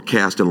they called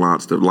casting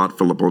lots. The lot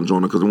fell up on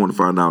Jonah because they wanted to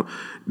find out.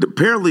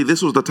 Apparently,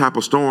 this was the type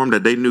of storm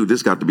that they knew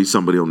this got to be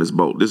somebody on this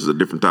boat. This is a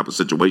different type of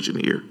situation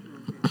here.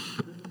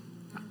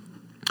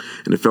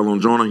 And it fell on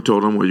Jonah. He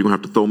told them, well, you're going to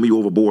have to throw me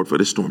overboard for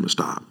this storm to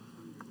stop.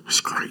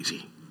 It's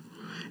crazy.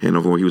 And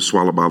he was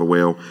swallowed by the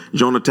whale.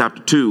 Jonah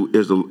chapter 2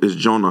 is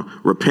Jonah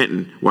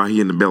repenting while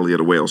he in the belly of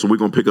the whale. So we're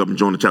going to pick up in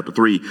Jonah chapter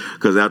 3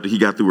 because after he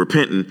got through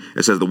repenting,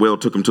 it says the whale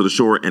took him to the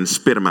shore and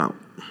spit him out.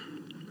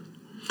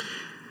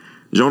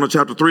 Jonah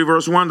chapter 3,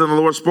 verse 1, then the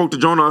Lord spoke to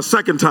Jonah a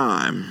second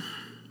time.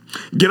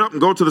 Get up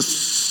and go to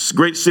the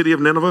great city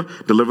of Nineveh,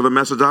 deliver the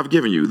message I've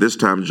given you. This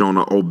time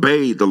Jonah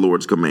obeyed the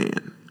Lord's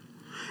command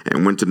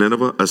and went to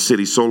Nineveh, a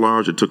city so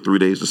large it took 3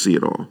 days to see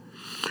it all.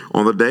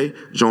 On the day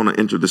Jonah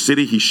entered the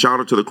city, he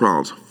shouted to the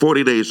crowds,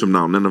 40 days from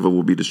now, Nineveh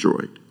will be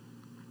destroyed.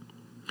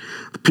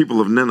 The people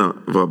of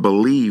Nineveh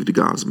believed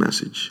God's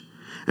message.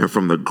 And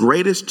from the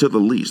greatest to the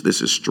least, this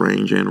is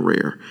strange and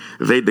rare,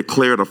 they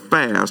declared a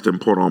fast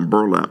and put on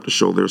burlap to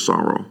show their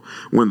sorrow.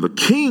 When the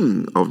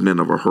king of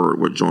Nineveh heard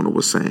what Jonah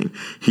was saying,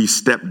 he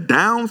stepped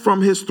down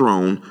from his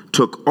throne,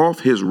 took off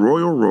his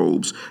royal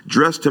robes,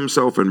 dressed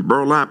himself in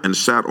burlap, and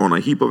sat on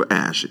a heap of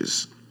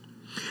ashes.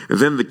 And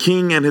then the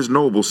king and his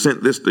nobles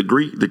sent this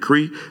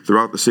decree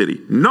throughout the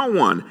city. No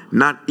one,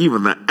 not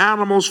even the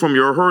animals from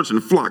your herds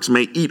and flocks,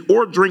 may eat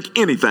or drink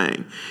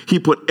anything. He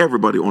put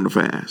everybody on the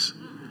fast.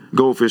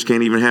 Goldfish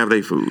can't even have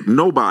their food.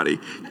 Nobody.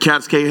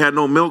 Cats can't have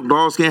no milk.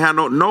 Dogs can't have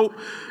nope.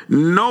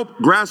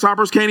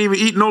 Grasshoppers can't even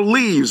eat no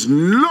leaves.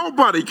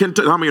 Nobody can.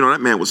 How many know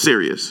that man was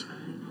serious?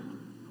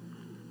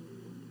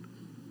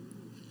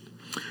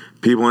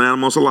 People and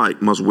animals alike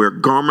must wear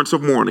garments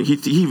of mourning. He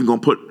even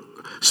going to put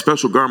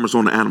special garments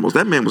on the animals.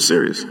 That man was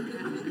serious.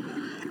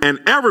 And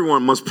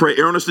everyone must pray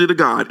earnestly to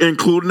God,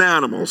 including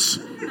animals.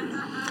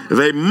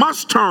 They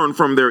must turn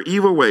from their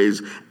evil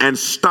ways and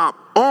stop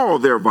all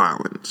their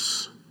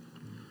violence.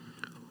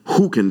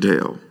 Who can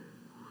tell?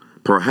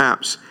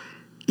 Perhaps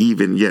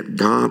even yet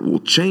God will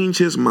change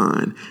his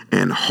mind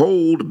and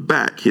hold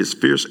back his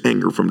fierce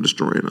anger from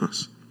destroying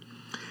us.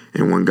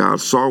 And when God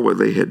saw what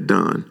they had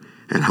done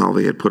and how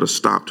they had put a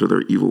stop to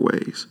their evil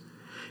ways,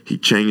 he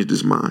changed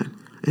his mind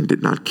and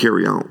did not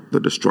carry out the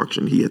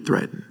destruction he had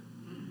threatened.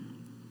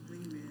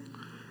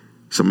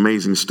 It's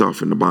amazing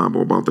stuff in the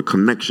Bible about the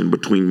connection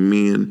between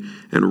men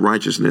and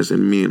righteousness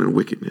and men and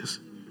wickedness.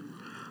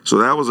 So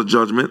that was a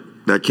judgment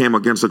that came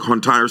against the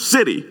entire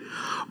city.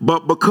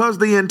 But because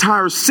the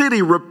entire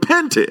city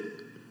repented,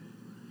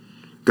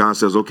 God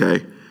says,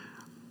 okay,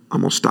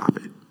 I'm going to stop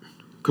it.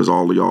 Because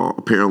all of y'all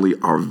apparently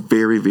are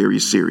very, very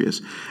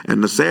serious.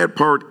 And the sad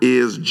part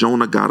is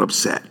Jonah got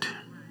upset.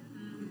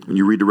 When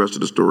you read the rest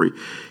of the story,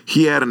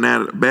 he had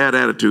a bad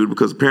attitude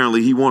because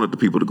apparently he wanted the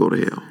people to go to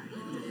hell.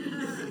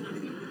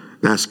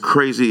 That's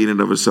crazy in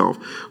and of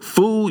itself.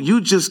 Fool,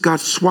 you just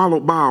got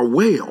swallowed by a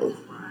whale.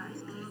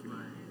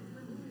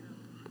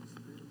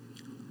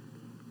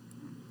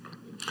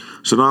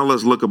 So now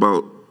let's look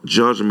about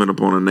judgment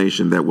upon a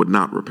nation that would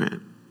not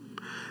repent.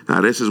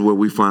 Now this is where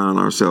we find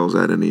ourselves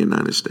at in the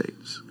United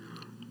States.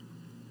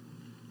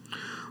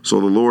 So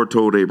the Lord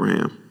told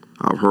Abraham,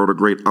 I've heard a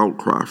great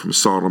outcry from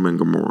Sodom and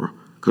Gomorrah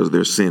because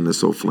their sin is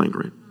so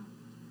flagrant.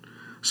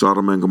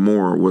 Sodom and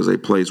Gomorrah was a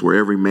place where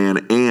every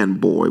man and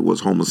boy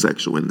was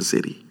homosexual in the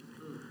city.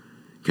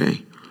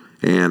 Okay?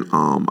 And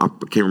I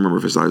can't remember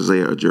if it's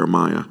Isaiah or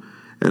Jeremiah.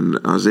 And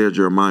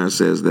Jeremiah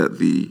says that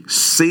the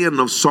sin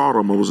of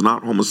Sodom was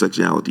not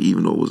homosexuality,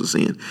 even though it was a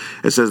sin.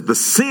 It says the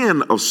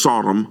sin of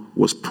Sodom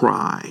was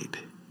pride.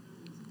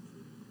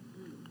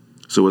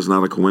 So it's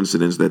not a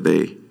coincidence that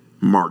they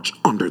march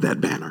under that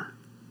banner.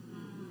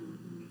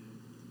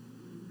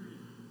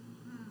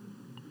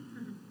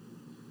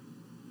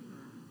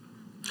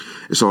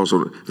 It's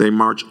also, they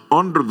march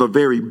under the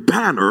very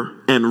banner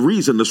and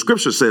reason the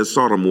scripture says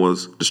Sodom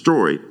was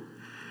destroyed.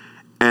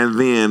 And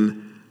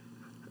then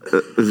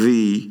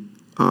the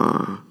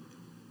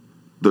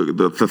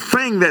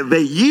thing that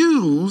they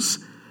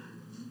use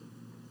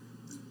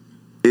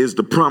is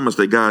the promise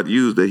that God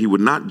used that he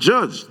would not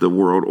judge the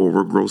world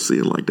over gross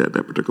sin like that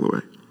particular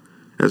way.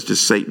 That's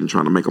just Satan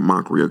trying to make a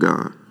mockery of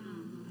God.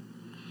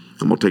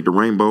 I'm going to take the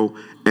rainbow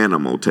and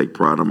I'm going to take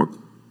pride. I'm going to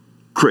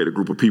create a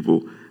group of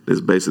people that's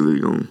basically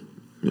going to,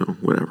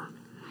 whatever.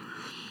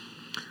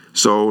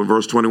 So in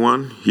verse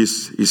 21, he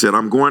said,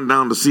 I'm going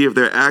down to see if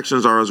their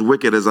actions are as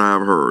wicked as I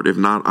have heard. If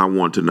not, I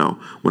want to know.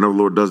 Whenever the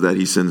Lord does that,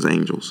 he sends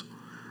angels.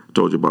 I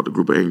told you about the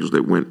group of angels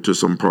that went to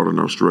some part in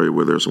Australia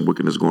where there's some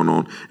wickedness going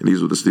on. And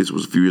this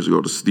was a few years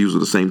ago. These were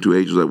the same two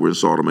angels that were in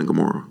Sodom and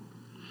Gomorrah.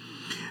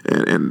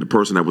 And the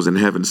person that was in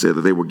heaven said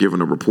that they were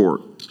given a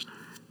report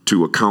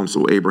to a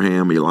council,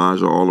 Abraham,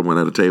 Elijah, all of them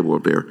at a table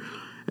up there.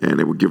 And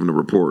they were given a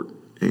report.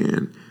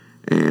 And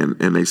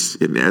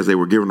as they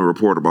were given a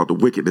report about the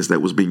wickedness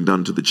that was being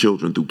done to the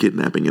children through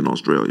kidnapping in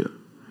Australia.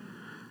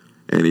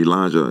 And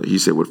Elijah, he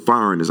said, with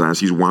fire in his eyes,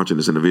 he's watching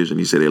this in a vision.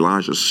 He said,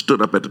 Elijah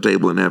stood up at the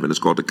table in heaven. It's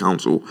called the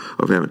Council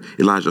of Heaven.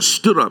 Elijah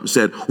stood up and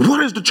said,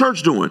 what is the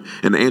church doing?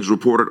 And the angel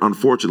reported,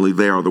 unfortunately,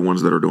 they are the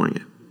ones that are doing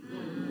it.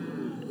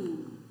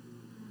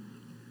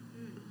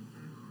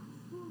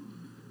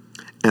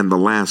 And the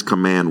last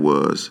command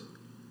was,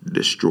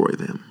 destroy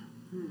them.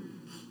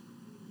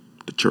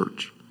 The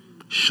church.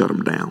 Shut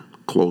them down.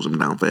 Close them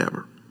down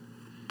forever.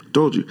 I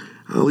told you,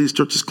 all these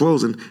churches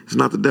closing, it's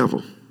not the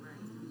devil.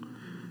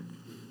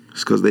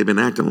 It's because they've been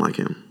acting like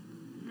him.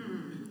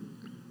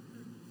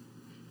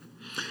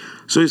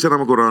 So he said, I'm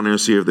going to go down there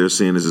and see if their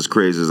sin is as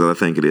crazy as I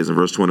think it is. In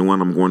verse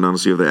 21, I'm going down to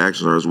see if their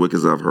actions are as wicked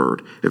as I've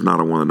heard. If not,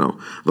 I want to know.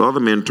 The other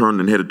men turned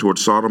and headed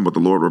towards Sodom, but the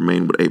Lord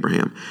remained with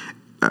Abraham.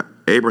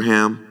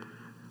 Abraham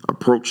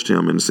approached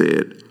him and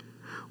said,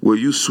 will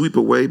you sweep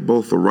away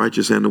both the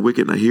righteous and the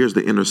wicked? Now here's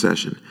the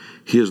intercession.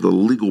 Here's the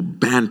legal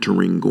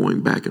bantering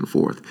going back and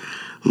forth.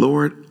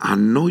 Lord, I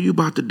know you're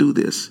about to do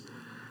this,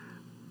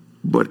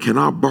 but can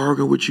I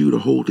bargain with you to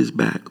hold this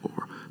back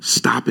or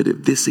stop it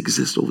if this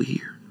exists over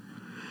here?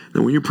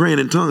 Now when you're praying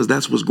in tongues,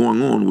 that's what's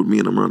going on with me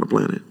and them around the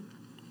planet.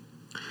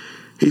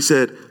 He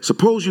said,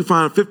 suppose you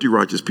find 50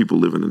 righteous people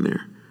living in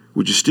there.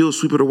 Would you still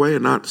sweep it away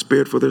and not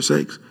spare it for their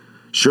sakes?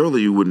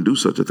 Surely you wouldn't do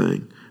such a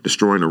thing,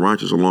 destroying the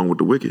righteous along with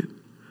the wicked.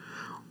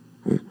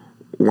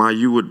 Why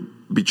you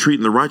would be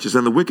treating the righteous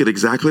and the wicked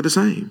exactly the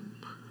same.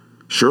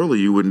 Surely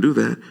you wouldn't do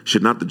that.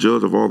 Should not the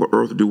judge of all the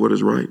earth do what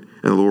is right?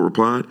 And the Lord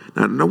replied.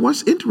 Now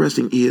what's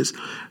interesting is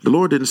the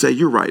Lord didn't say,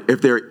 you're right.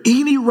 If there are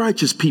any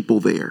righteous people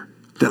there,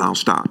 then I'll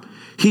stop.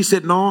 He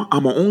said, no,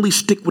 I'm going to only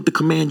stick with the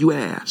command you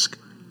ask.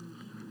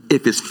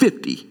 If it's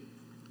 50.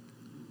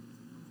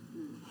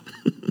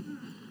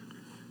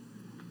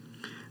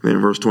 Then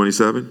in verse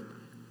 27,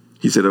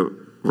 he said,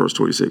 verse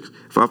 26,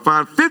 if I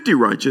find 50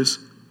 righteous,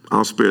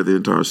 I'll spare the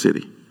entire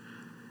city.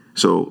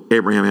 So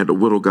Abraham had to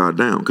whittle God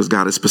down because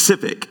God is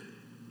specific.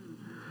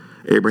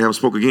 Abraham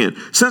spoke again.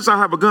 Since I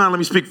have begun, let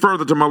me speak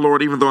further to my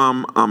Lord, even though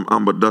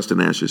I'm but dust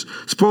and ashes.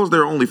 Suppose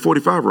there are only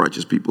 45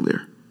 righteous people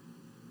there.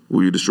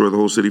 Will you destroy the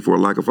whole city for a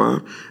lack of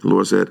 5? The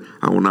Lord said,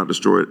 I will not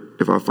destroy it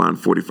if I find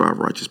 45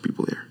 righteous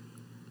people there.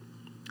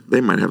 They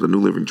might have the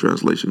New Living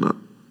Translation up.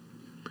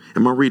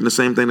 Am I reading the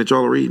same thing that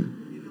y'all are reading?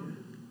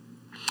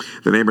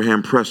 Then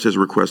Abraham pressed his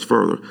request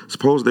further.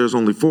 Suppose there's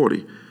only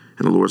 40.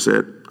 And the Lord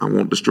said, I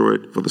won't destroy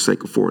it for the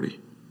sake of 40.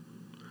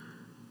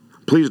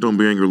 Please don't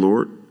be angry,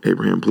 Lord.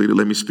 Abraham pleaded,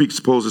 let me speak.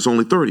 Suppose it's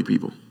only 30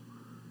 people.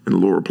 And the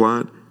Lord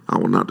replied, I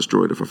will not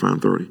destroy it if I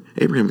find 30.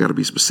 Abraham got to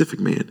be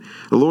specific, man.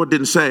 The Lord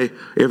didn't say,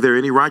 if there are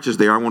any righteous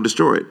there, I won't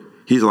destroy it.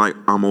 He's like,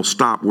 I'm going to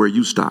stop where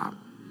you stop.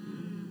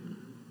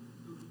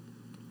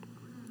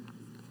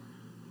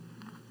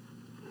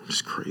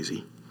 It's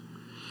crazy.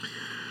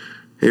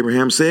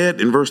 Abraham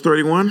said in verse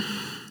 31,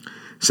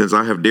 since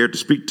I have dared to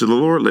speak to the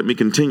Lord, let me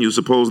continue.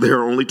 Suppose there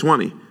are only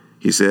 20.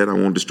 He said, I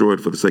won't destroy it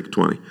for the sake of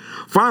 20.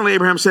 Finally,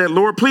 Abraham said,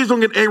 Lord, please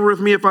don't get angry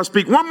with me if I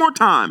speak one more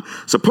time.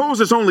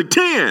 Suppose it's only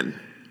 10.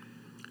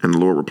 And the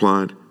Lord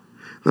replied,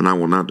 then I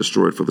will not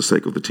destroy it for the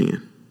sake of the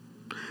 10.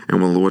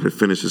 And when the Lord had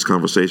finished his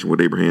conversation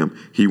with Abraham,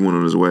 he went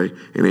on his way,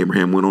 and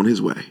Abraham went on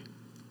his way.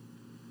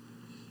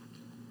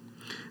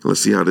 Let's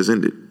see how this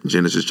ended.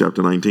 Genesis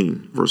chapter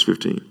 19, verse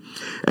 15.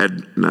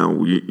 And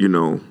now, you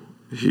know,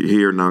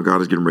 here now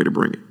God is getting ready to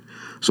bring it.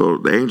 So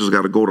the angels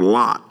got to go to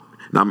Lot.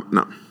 Now,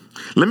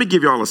 let me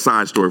give y'all a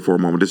side story for a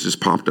moment. This just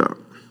popped up.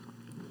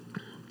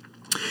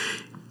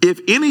 If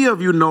any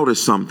of you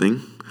notice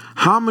something,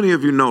 how many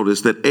of you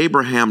noticed that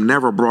Abraham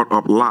never brought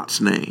up Lot's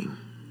name?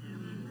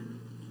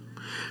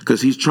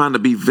 Because he's trying to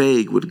be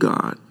vague with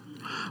God.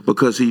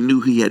 Because he knew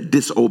he had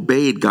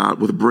disobeyed God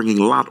with bringing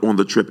Lot on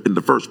the trip in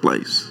the first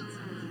place.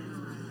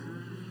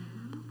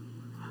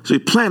 So he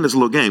planned this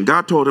little game.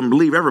 God told him to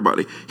leave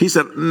everybody. He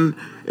said,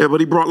 but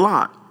he brought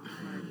Lot.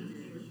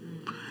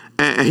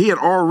 And he had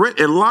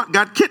already, and Lot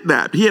got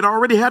kidnapped. He had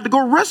already had to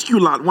go rescue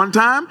Lot one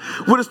time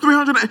with his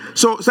 300.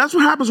 So that's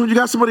what happens when you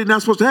got somebody you're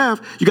not supposed to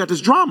have. You got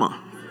this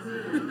drama.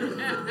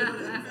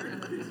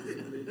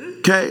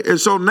 Okay, and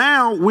so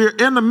now we're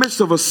in the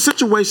midst of a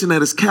situation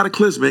that is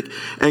cataclysmic,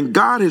 and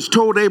God has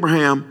told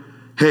Abraham,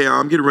 hey,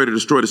 I'm getting ready to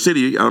destroy the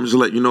city. I'm just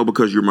letting you know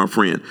because you're my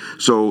friend.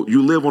 So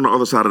you live on the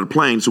other side of the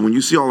plain. So when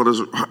you see all of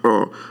this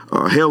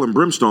hell and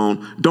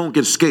brimstone, don't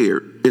get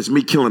scared. It's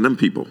me killing them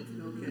people.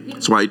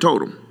 That's why he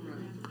told him.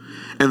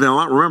 And then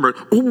Lot remembered,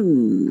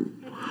 ooh,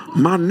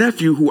 my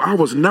nephew who I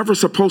was never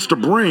supposed to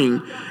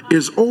bring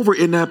is over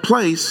in that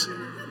place.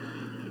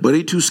 But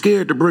he too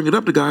scared to bring it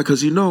up to God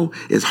because you know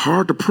it's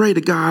hard to pray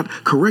to God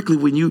correctly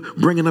when you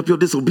bringing up your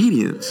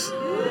disobedience.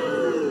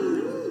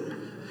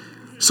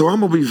 So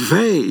I'm going to be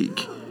vague.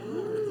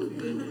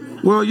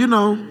 Well, you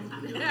know,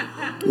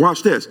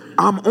 watch this.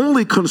 I'm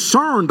only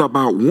concerned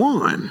about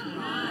one.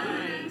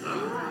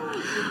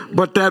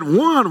 But that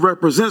one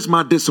represents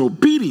my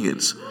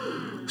disobedience.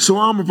 So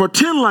I'm going to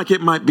pretend like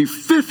it might be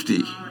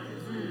 50.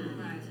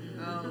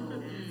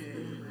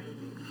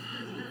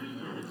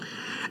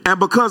 And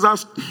because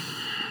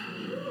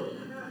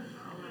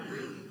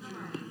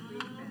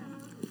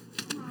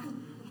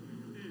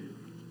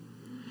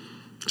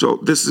So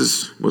this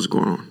is what's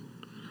going on.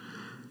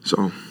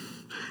 So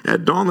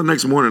at dawn the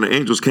next morning, the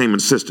angels came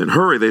insistent.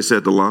 Hurry, they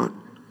said to Lot.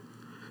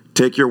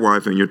 Take your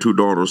wife and your 2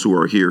 daughters who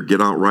are here.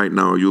 Get out right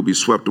now or you'll be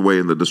swept away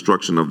in the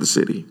destruction of the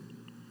city.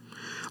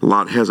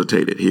 Lot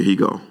hesitated. Here he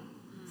go.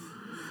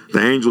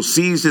 The angel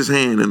seized his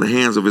hand in the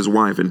hands of his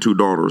wife and 2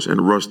 daughters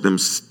and rushed them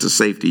to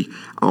safety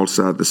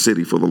outside the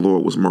city, for the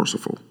Lord was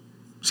merciful.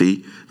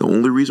 See, the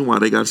only reason why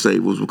they got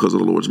saved was because of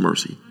the Lord's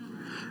mercy,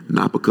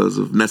 not because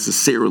of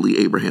necessarily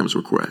Abraham's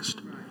request.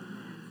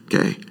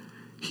 Okay,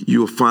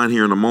 you'll find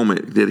here in a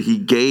moment that he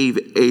gave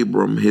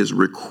Abram his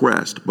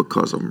request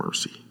because of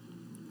mercy.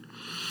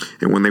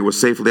 And when they were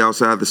safely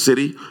outside the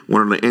city,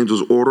 one of the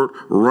angels ordered,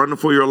 run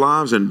for your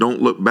lives and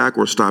don't look back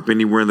or stop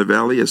anywhere in the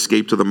valley.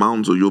 Escape to the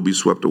mountains or you'll be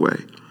swept away.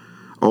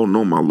 Oh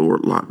no, my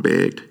Lord, Lot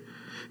begged.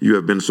 You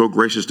have been so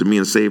gracious to me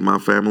and saved my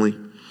family,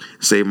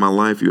 saved my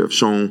life. You have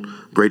shown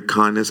great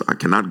kindness. I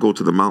cannot go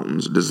to the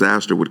mountains.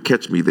 Disaster would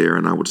catch me there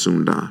and I would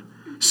soon die.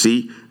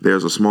 See,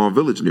 there's a small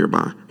village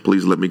nearby.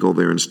 Please let me go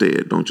there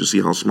instead. Don't you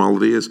see how small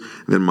it is?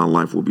 Then my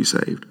life will be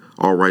saved.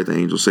 All right, the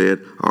angel said,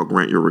 I'll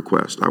grant your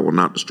request. I will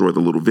not destroy the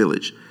little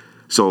village.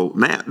 So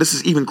now this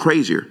is even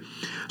crazier.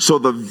 So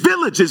the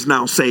village is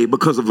now saved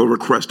because of the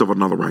request of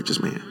another righteous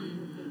man.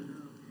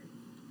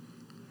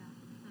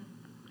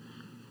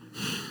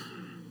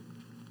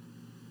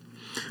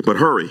 But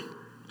hurry,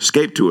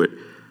 escape to it.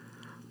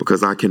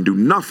 because I can do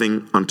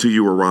nothing until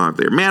you arrive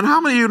there. Man,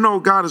 how many of you know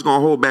God is going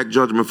to hold back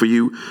judgment for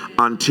you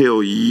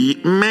until,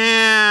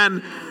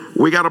 man,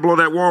 we got to blow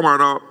that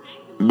Walmart up,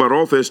 but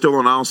Otha is still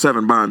on aisle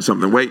 7 buying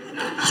something. Wait,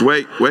 just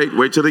wait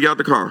till they get out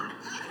the car.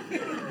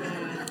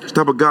 It's the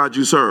type of God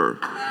you serve.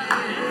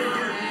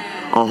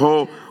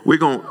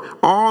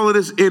 All of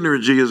this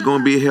energy is going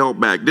to be held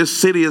back. This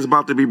city is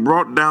about to be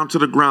brought down to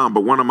the ground,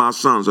 but one of my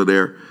sons are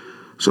there,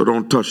 so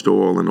don't touch the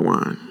oil and the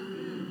wine.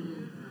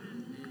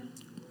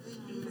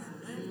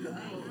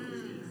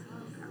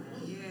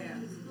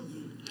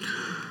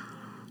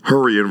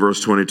 Hurry in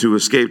verse 22,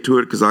 escape to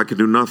it because I can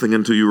do nothing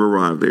until you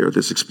arrive there.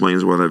 This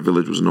explains why that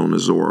village was known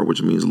as Zoar,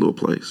 which means little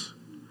place.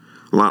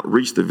 Lot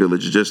reached the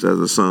village just as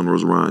the sun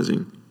was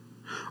rising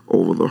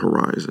over the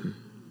horizon.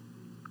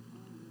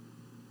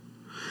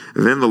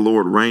 Then the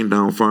Lord rained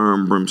down fire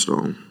and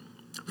brimstone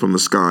from the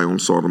sky on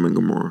Sodom and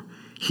Gomorrah.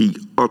 He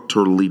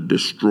utterly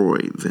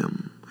destroyed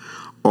them,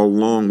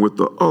 along with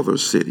the other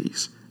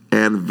cities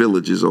and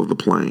villages of the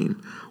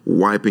plain,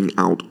 wiping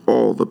out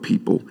all the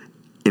people,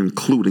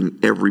 including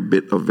every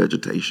bit of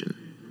vegetation.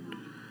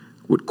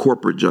 With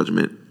corporate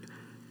judgment,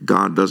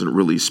 God doesn't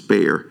really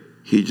spare.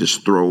 He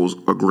just throws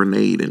a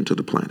grenade into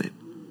the planet.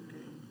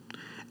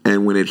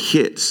 And when it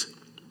hits,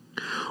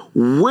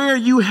 where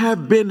you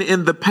have been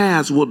in the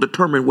past will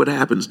determine what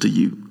happens to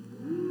you.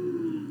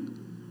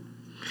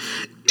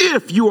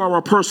 If you are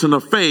a person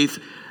of faith,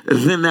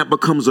 then that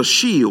becomes a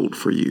shield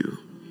for you.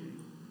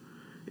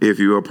 If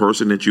you're a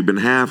person that you've been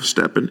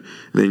half-stepping,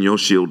 then your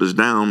shield is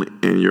down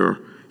and your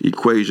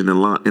equation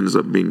and lot ends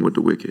up being with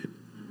the wicked.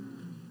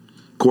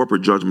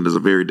 Corporate judgment is a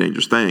very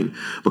dangerous thing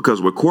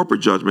because with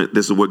corporate judgment,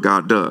 this is what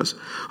God does.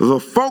 The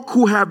folk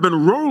who have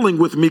been rolling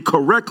with me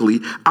correctly,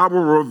 I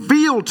will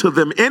reveal to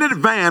them in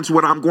advance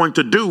what I'm going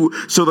to do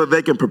so that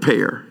they can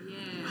prepare.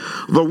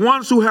 The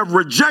ones who have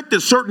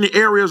rejected certain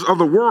areas of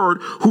the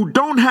word, who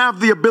don't have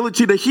the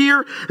ability to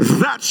hear,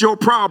 that's your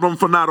problem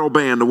for not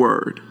obeying the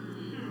word.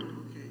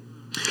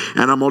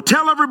 And I'm going to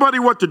tell everybody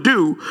what to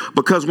do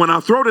because when I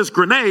throw this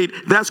grenade,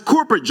 that's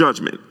corporate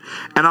judgment.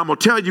 And I'm going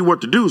to tell you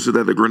what to do so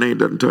that the grenade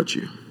doesn't touch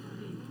you.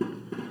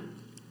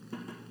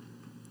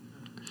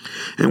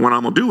 And what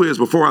I'm going to do is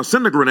before I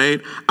send the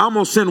grenade, I'm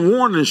going to send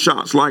warning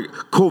shots like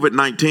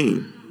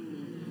COVID-19.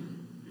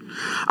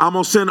 I'm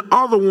going to send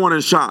other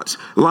warning shots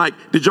like,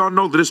 did y'all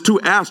know that there's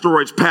 2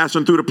 asteroids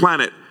passing through the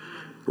planet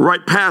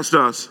right past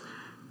us?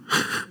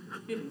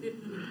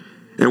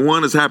 And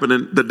one is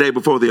happening the day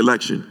before the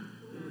election.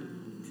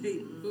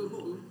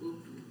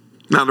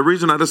 Now, the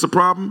reason that it's a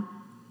problem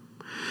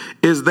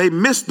is they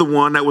missed the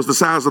one that was the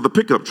size of the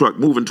pickup truck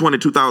moving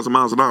 22,000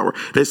 miles an hour.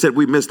 They said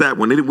we missed that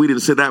one. We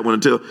didn't see that one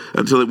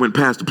until it went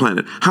past the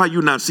planet. How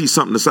you not see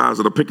something the size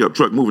of the pickup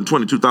truck moving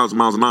 22,000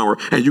 miles an hour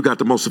and you got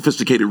the most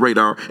sophisticated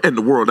radar in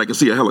the world that can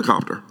see a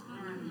helicopter?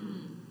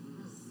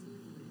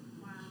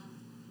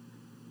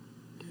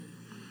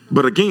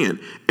 But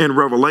again, in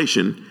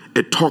Revelation,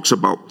 it talks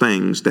about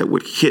things that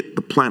would hit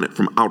the planet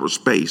from outer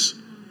space.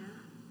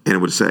 And it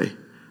would say,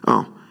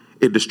 oh,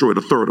 it destroyed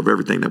a third of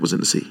everything that was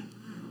in the sea.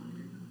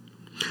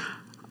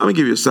 I'm going to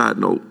give you a side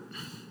note.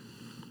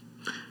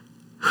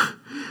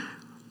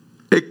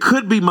 It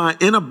could be my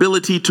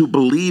inability to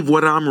believe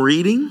what I'm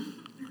reading,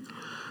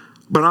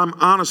 but I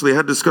had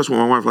a discussion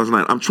with my wife last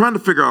night. I'm trying to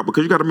figure out,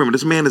 because you got to remember,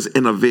 this man is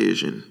in a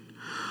vision.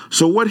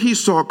 So what he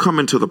saw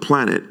coming to the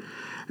planet,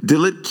 did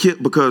it kill,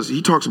 because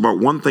he talks about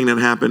one thing that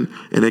happened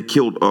and it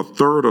killed a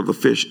third of the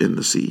fish in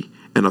the sea.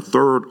 And a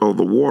third of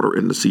the water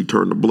in the sea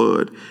turned to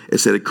blood. It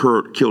said it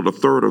killed a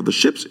third of the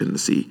ships in the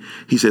sea.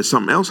 He said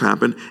something else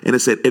happened, and it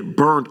said it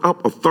burned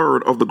up a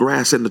third of the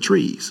grass and the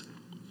trees.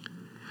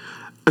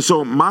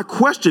 So my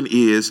question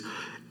is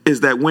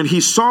that when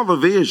he saw the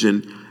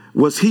vision,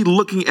 was he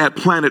looking at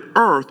planet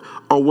Earth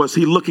or was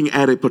he looking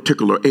at a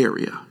particular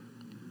area?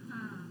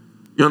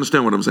 You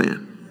understand what I'm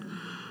saying?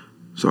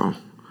 So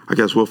I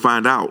guess we'll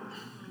find out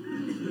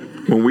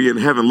when we're in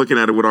heaven looking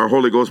at it with our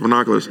Holy Ghost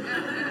binoculars.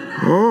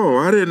 Oh,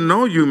 I didn't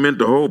know you meant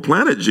the whole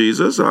planet,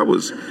 Jesus. I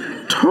was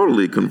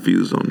totally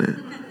confused on that.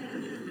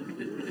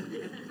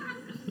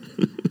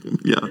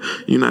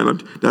 Yeah,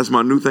 that's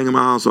my new thing in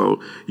my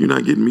household. You're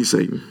not getting me,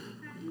 Satan.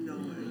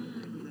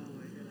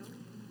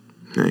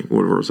 Hey,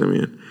 what verse am I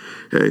in?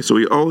 Hey, so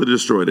he utterly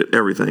destroyed it,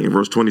 everything. In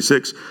verse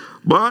 26,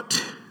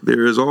 but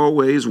there is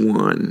always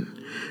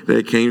one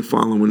that can't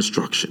follow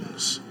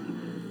instructions.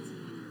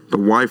 The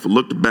wife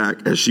looked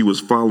back as she was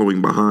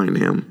following behind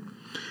him.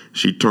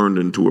 She turned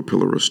into a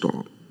pillar of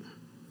salt.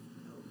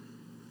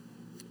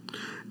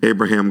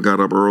 Abraham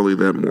got up early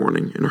that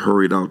morning and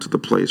hurried out to the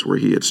place where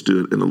he had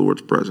stood in the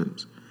Lord's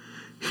presence.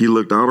 He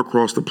looked out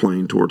across the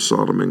plain toward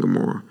Sodom and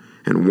Gomorrah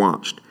and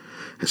watched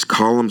as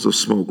columns of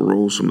smoke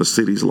rose from the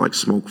cities like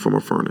smoke from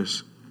a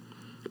furnace.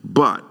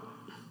 But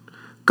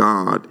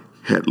God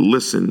had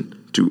listened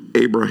to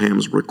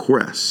Abraham's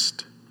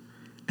request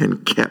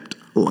and kept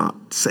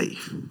Lot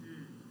safe,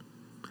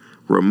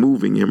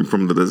 removing him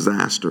from the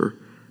disaster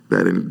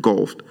that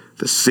engulfed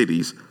the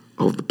cities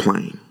of the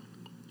plain.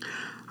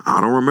 I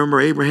don't remember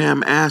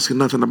Abraham asking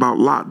nothing about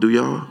Lot, do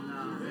y'all?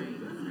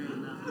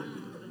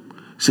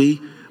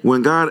 See,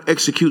 when God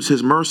executes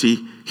his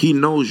mercy, he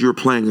knows you're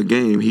playing a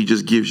game. He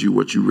just gives you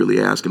what you're really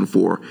asking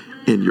for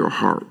in your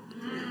heart.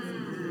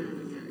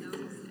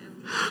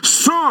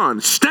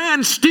 Sun,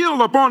 stand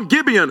still upon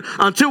Gibeon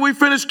until we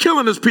finish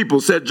killing his people,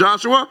 said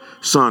Joshua.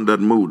 Sun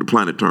doesn't move, the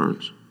planet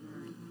turns.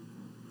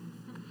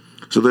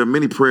 So there are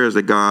many prayers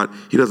that God,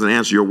 he doesn't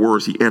answer your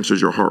words, he answers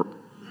your heart.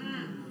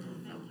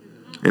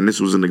 And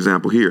this was an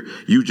example here.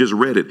 You just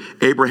read it.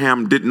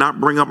 Abraham did not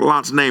bring up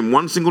Lot's name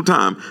one single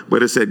time,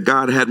 but it said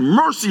God had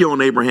mercy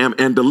on Abraham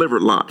and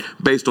delivered Lot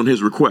based on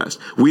his request.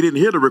 We didn't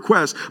hear the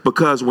request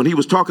because when he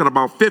was talking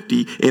about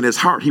 50 in his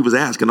heart, he was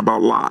asking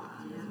about Lot.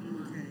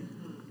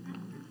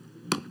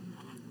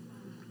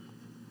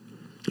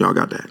 Y'all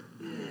got that?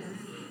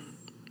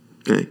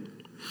 Okay.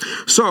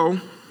 So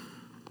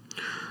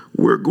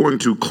we're going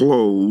to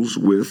close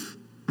with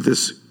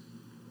this.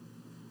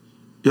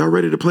 Y'all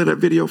ready to play that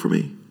video for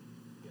me?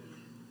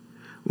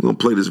 We're going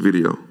to play this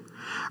video.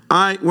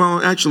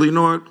 Actually, you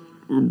know what?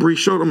 Bree,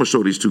 I'm going to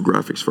show these two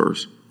graphics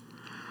first.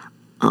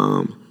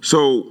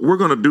 So we're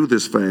going to do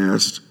this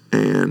fast,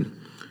 and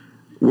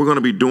we're going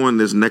to be doing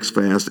this next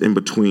fast in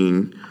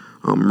between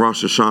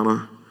Rosh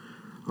Hashanah.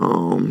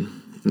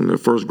 And the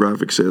first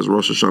graphic says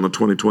Rosh Hashanah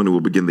 2020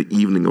 will begin the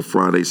evening of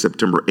Friday,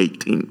 September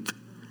 18th,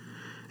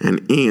 and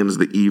ends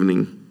the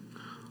evening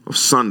of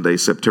Sunday,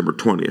 September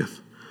 20th.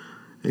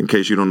 In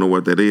case you don't know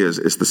what that is,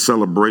 it's the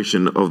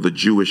celebration of the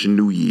Jewish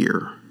New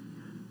Year.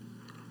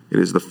 It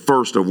is the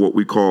first of what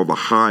we call the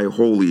high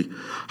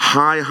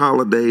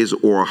holidays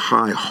or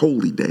high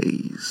holy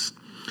days,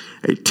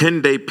 a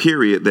 10-day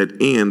period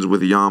that ends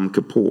with Yom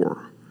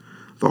Kippur,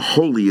 the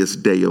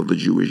holiest day of the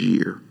Jewish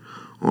year.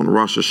 On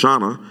Rosh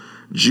Hashanah,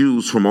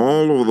 Jews from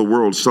all over the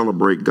world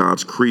celebrate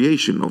God's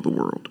creation of the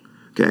world.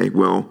 Okay,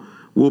 well,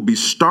 we'll be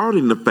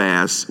starting the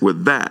fast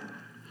with that.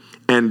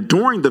 And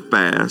during the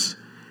fast,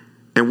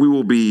 and we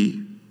will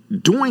be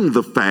doing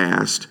the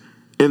fast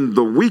in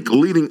the week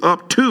leading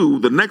up to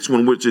the next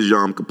one, which is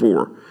Yom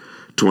Kippur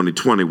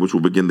 2020, which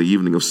will begin the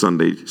evening of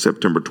Sunday,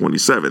 September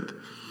 27th,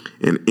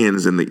 and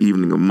ends in the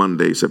evening of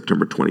Monday,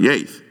 September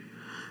 28th.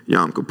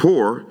 Yom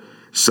Kippur,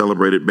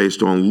 celebrated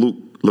based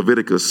on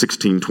Leviticus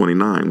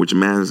 16:29, which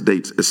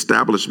mandates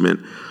establishment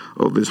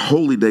of this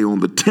holy day on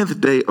the 10th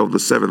day of the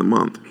 7th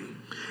month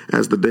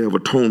as the day of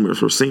atonement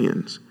for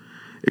sins.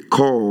 It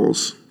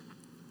calls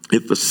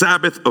it the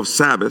Sabbath of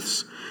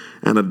Sabbaths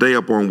and a day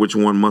upon which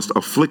one must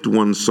afflict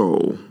one's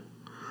soul.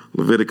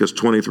 Leviticus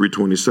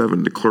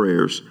 23:27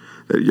 declares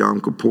that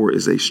Yom Kippur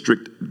is a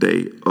strict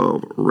day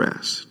of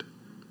rest.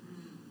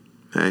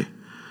 Okay?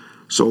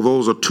 So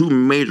those are two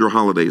major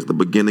holidays, the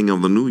beginning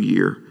of the new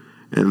year,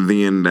 and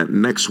then that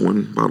next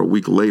one, about a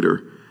week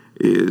later,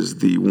 is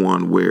the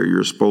one where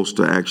you're supposed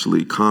to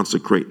actually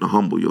consecrate and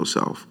humble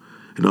yourself.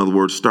 In other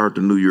words, start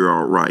the new year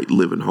out right,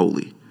 living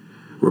holy.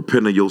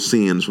 Repent of your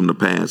sins from the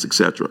past,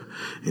 etc.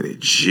 And it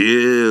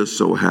just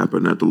so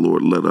happened that the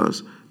Lord led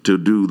us to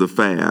do the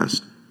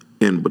fast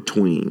in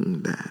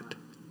between that.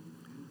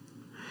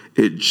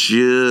 It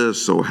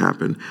just so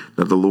happened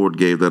that the Lord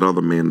gave that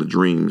other man the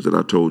dreams that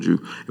I told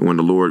you. And when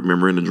the Lord,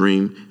 remember in the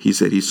dream, he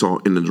said he saw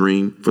in the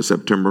dream for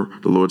September,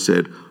 the Lord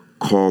said,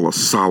 call a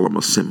solemn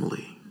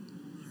assembly.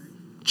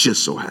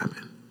 Just so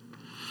happened.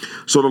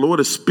 So the Lord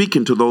is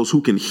speaking to those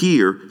who can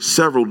hear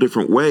several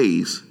different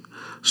ways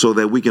so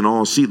that we can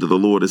all see that the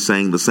Lord is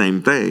saying the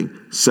same thing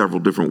several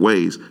different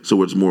ways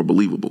so it's more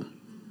believable.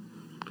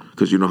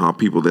 Because you know how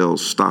people, they'll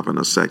stop in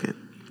a second.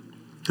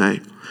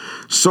 Okay?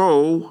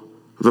 So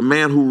the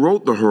man who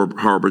wrote the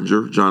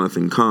Harbinger,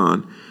 Jonathan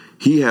Cahn,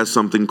 he has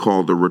something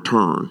called the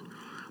return,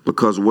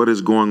 because what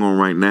is going on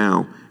right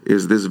now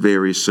is this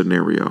very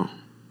scenario.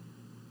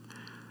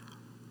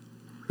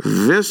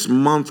 This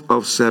month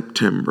of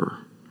September,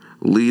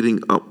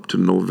 leading up to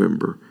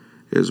November,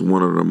 is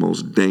one of the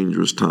most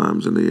dangerous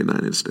times in the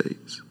United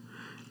States.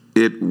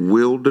 It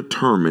will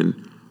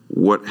determine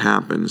what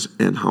happens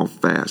and how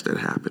fast it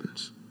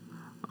happens.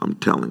 I'm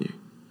telling you.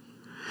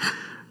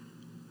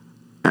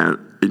 And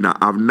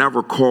I've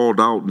never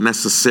called out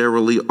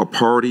necessarily a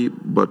party,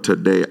 but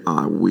today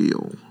I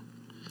will.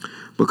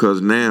 Because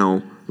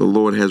now the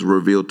Lord has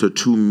revealed to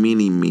too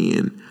many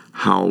men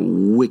how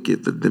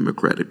wicked the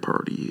Democratic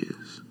Party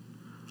is.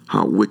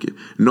 How wicked.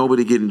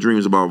 Nobody getting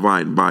dreams about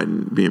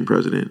Biden being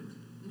president.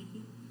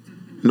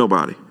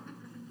 Nobody.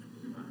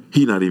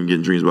 He's not even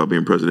getting dreams about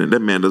being president. That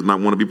man does not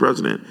want to be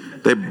president.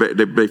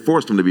 They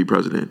forced him to be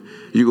president.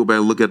 You go back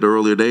and look at the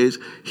earlier days,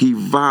 he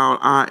vowed,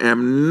 I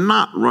am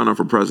not running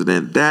for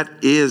president. That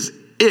is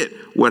it.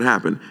 What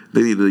happened?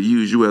 They need to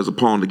use you as a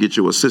pawn to get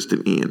your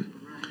assistant in,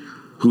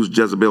 who's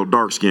Jezebel's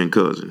dark-skinned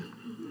cousin.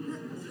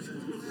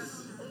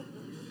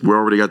 We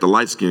already got the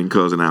light-skinned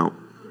cousin out,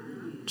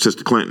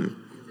 Sister Clinton.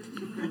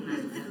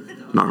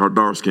 Not her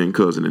dark-skinned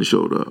cousin that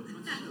showed up.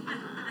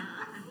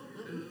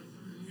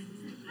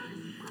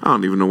 I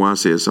don't even know why I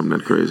said something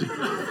that crazy.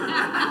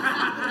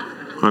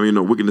 I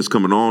mean, wickedness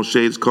come in all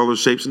shades, colors,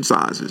 shapes, and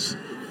sizes.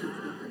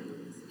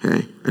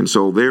 Okay, and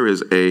so there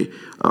is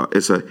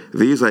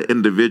these are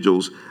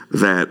individuals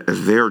that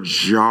their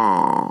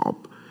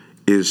job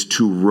is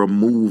to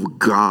remove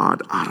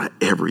God out of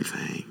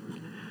everything.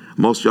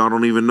 Most of y'all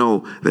don't even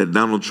know that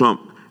Donald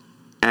Trump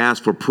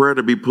asked for prayer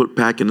to be put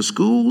back in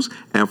schools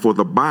and for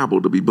the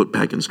Bible to be put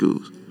back in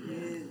schools.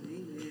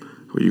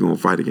 Well, you're going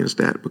to fight against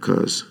that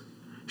because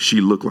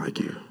she looked like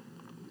you.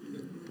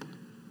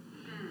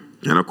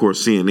 And of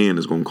course, CNN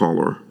is going to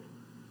call her.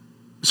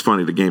 It's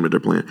funny, the game that they're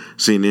playing.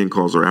 CNN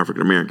calls her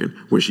African American,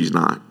 where she's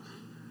not.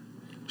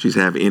 She's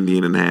half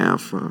Indian and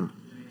half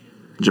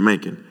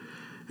Jamaican.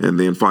 And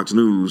then Fox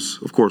News,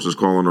 of course, is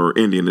calling her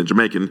Indian and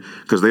Jamaican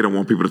because they don't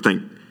want people to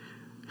think,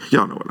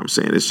 y'all know what I'm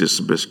saying. It's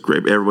just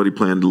great. Everybody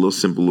playing the little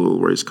simple little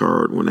race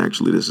card when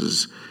actually this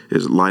is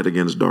light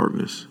against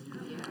darkness.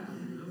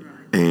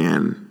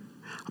 And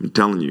I'm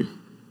telling you,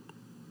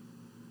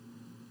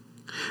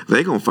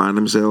 they're going to find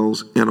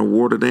themselves in a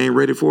war that they ain't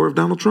ready for if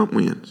Donald Trump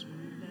wins.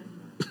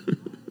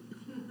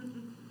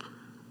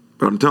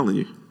 But I'm telling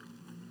you,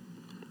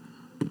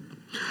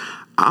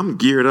 I'm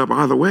geared up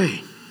either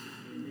way.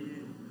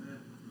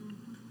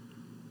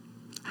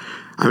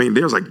 I mean,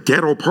 there's a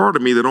ghetto part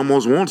of me that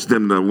almost wants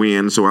them to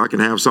win so I can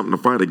have something to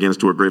fight against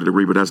to a greater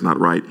degree, but that's not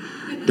right.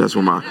 That's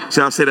when I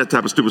say that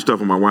type of stupid stuff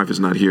when my wife is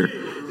not here.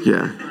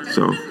 Yeah,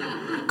 so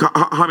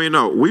how many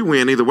know? We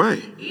win either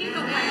way.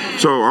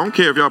 So I don't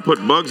care if y'all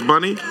put Bugs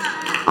Bunny.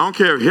 I don't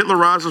care if Hitler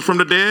rises from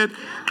the dead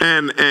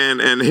and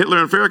Hitler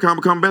and Farrakhan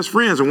become best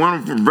friends and one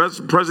of them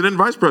president and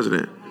vice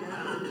president.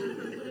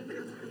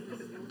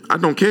 I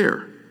don't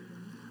care.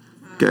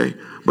 Okay?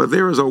 But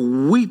there is a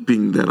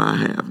weeping that I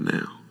have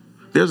now.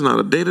 There's not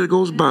a day that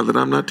goes by that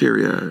I'm not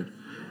teary-eyed.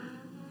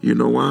 You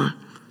know why?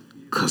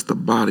 Because the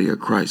body of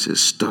Christ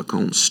is stuck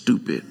on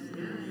stupid.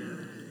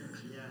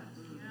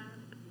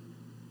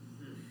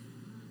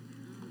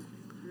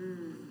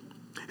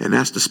 And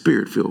that's the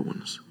spirit-filled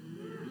ones.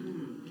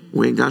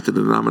 We ain't got to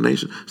the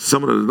denomination.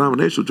 Some of the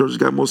denominational churches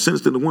got more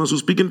sense than the ones who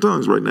speak in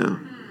tongues right now.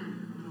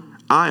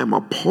 I am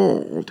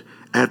appalled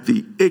at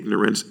the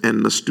ignorance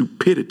and the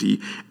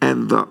stupidity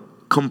and the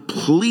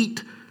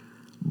complete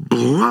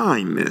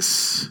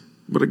blindness.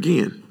 But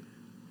again,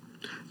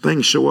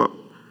 things show up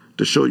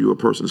to show you a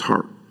person's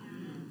heart.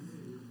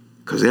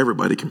 Because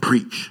everybody can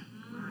preach.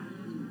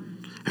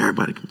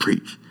 Everybody can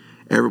preach.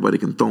 Everybody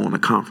can throw on a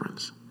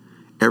conference.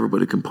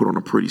 Everybody can put on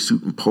a pretty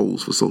suit and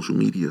pose for social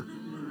media.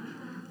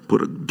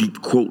 Put a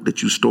deep quote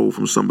that you stole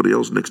from somebody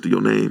else next to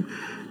your name.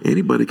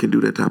 Anybody can do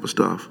that type of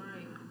stuff.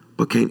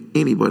 But can't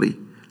anybody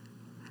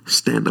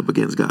stand up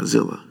against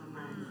Godzilla?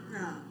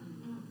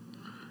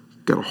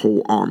 Got a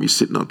whole army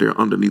sitting out there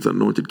underneath an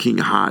anointed king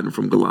hiding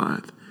from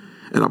Goliath.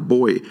 And a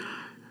boy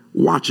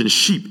watching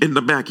sheep in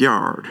the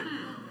backyard.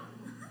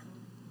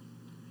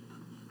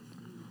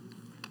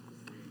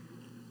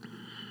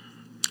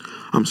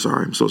 I'm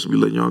sorry, I'm supposed to be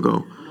letting y'all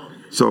go.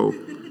 So,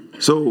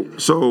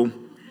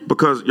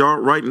 because y'all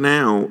right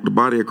now, the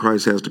body of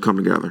Christ has to come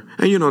together.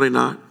 And you know they're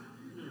not.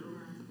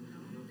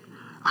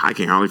 I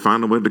can't hardly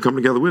find nobody to come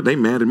together with. They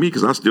mad at me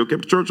because I still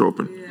kept the church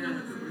open.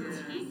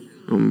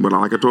 But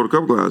like I told a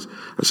couple guys,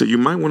 I said, you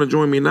might want to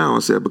join me now. I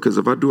said, because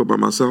if I do it by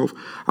myself,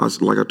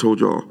 like I told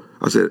y'all,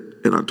 I said,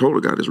 and I told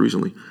a guy this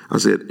recently, I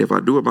said, if I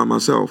do it by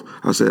myself,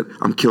 I said,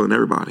 I'm killing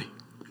everybody.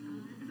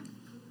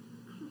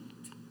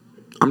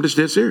 I'm just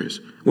dead serious.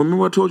 Remember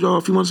what I told y'all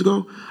a few months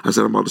ago? I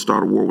said, I'm about to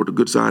start a war with the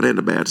good side and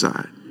the bad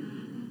side.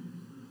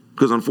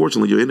 Because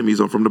unfortunately, your enemies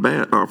are from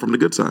the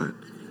good side.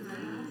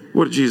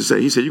 What did Jesus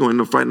say? He said, you're going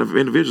to end up fighting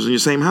individuals in your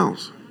same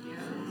house.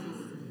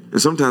 And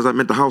sometimes I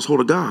meant the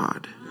household of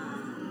God.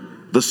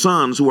 The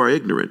sons who are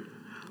ignorant,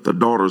 the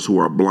daughters who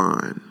are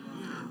blind,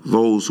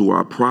 those who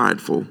are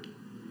prideful,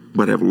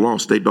 but have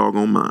lost their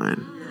doggone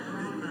mind.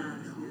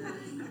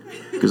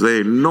 Because they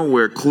ain't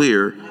nowhere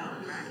clear.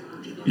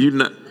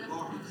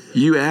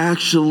 You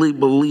actually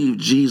believe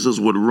Jesus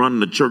would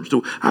run the church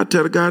too. I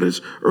tell the guy this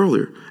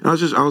earlier. And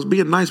I was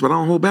being nice, but I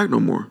don't hold back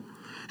no more.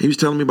 He was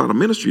telling me about a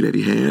ministry that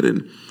he had,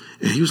 and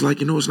he was like,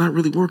 it's not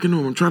really working.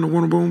 I'm trying to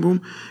boom, boom,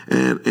 boom.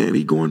 And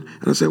he going,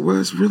 and I said, well,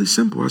 it's really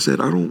simple. I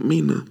said, I don't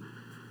mean to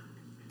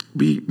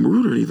be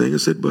rude or anything. I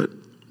said, but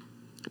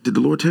did the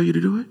Lord tell you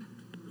to do it?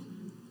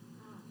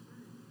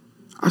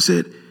 I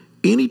said,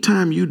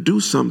 anytime you do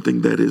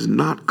something that is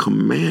not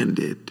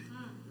commanded,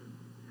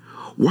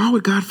 why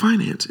would God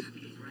finance it?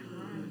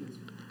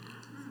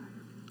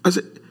 I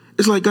said,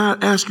 it's like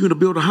God asked you to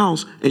build a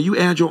house and you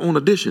add your own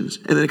additions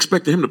and then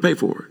expected him to pay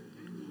for it.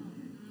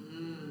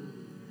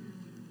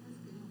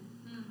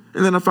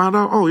 And then I found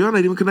out, y'all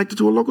not even connected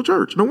to a local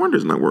church. No wonder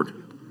it's not working.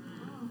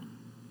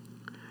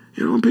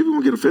 And people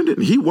won't get offended.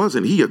 And he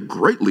wasn't. He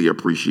greatly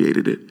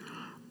appreciated it.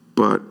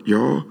 But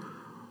y'all,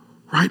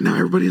 right now,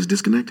 everybody is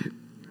disconnected.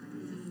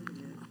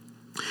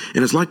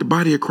 And it's like the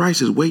body of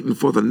Christ is waiting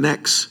for the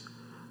next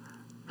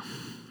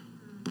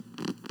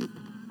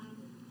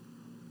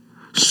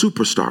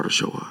superstar to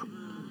show up.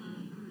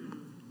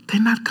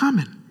 They're not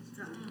coming.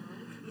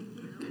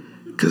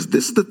 Because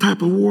this is the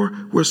type of war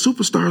where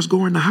superstars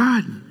go into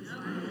hiding.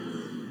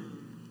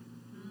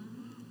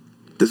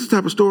 This is the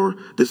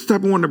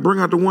type of one to bring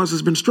out the ones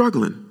that's been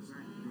struggling.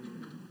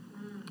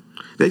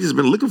 They just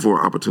been looking for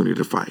an opportunity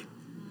to fight.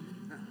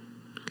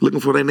 looking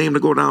for their name to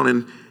go down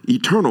in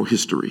eternal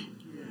history.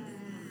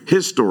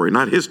 His story,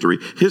 not history.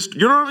 You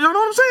know what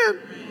I'm saying?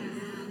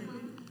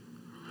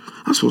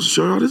 I'm supposed to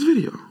show y'all this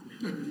video.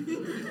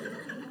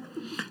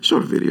 Show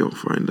the video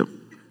before I end up.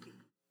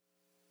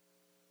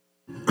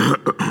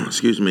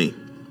 Excuse me.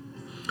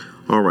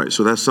 All right,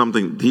 so that's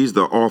something. He's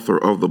the author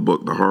of the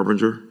book, The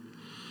Harbinger.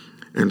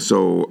 And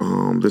so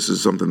this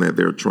is something that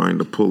they're trying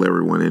to pull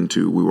everyone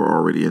into. We were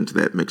already into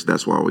that mix.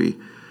 That's why we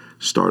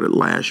started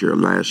last year.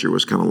 Last year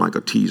was kind of like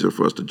a teaser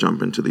for us to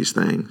jump into these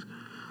things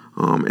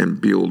and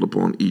build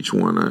upon each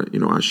one.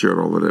 I shared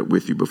all of that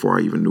with you before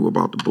I even knew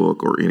about the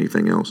book or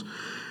anything else.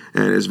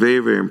 And it's very,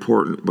 very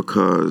important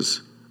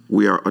because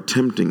we are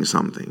attempting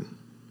something.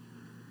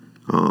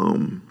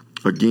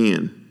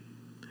 Again,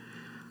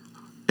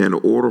 in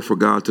order for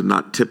God to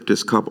not tip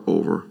this cup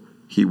over,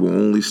 he will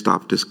only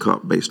stop this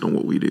cup based on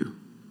what we do.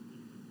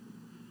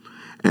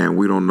 And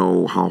we don't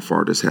know how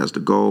far this has to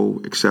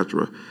go,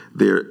 etc.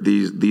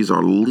 These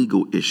are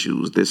legal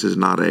issues. This is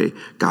not a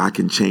God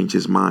can change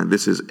his mind.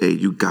 This is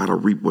you got to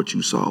reap what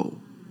you sow.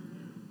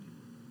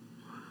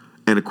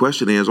 And the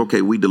question is,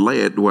 okay, we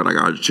delay it. What,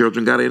 our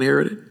children got to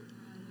inherit it?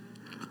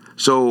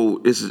 So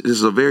this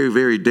is a very,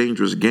 very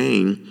dangerous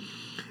game.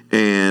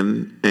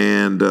 And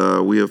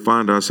we have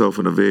found ourselves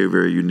in a very,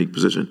 very unique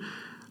position.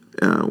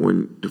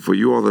 For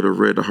you all that have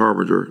read The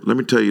Harbinger, let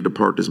me tell you the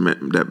part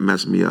that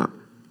messed me up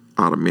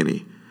out of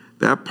many.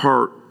 That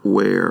part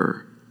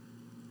where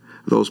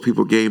those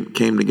people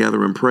came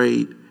together and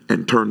prayed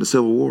and turned the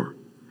Civil War.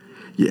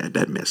 Yeah,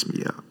 that messed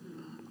me up.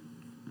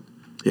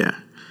 Yeah.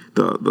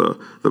 The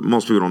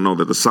most people don't know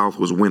that the South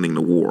was winning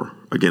the war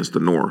against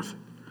the North.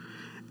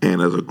 And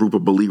as a group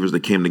of believers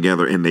that came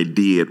together and they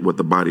did what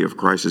the body of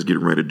Christ is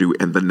getting ready to do,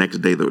 and the next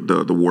day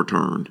the war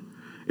turned.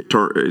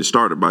 It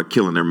started by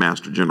killing their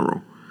master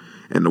general.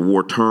 And the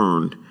war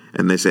turned,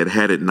 and they said,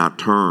 had it not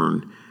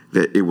turned,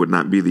 that it would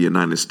not be the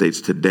United States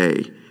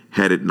today.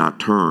 Had it not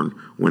turned,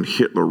 when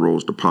Hitler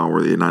rose to power,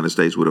 the United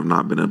States would have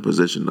not been in a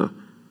position to.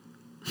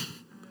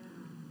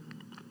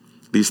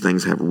 These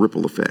things have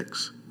ripple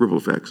effects.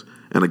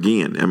 And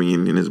again,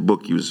 in his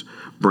book, he was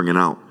bringing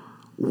out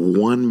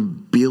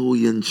 1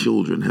 billion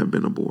children have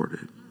been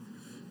aborted.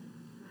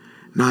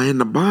 Now, in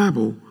the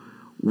Bible,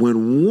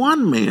 when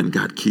one man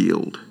got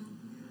killed,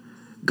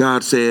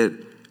 God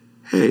said,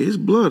 hey, his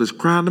blood is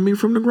crying to me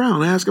from the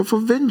ground, asking for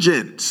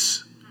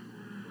vengeance.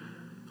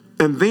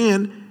 And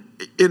then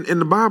in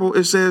the Bible,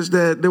 it says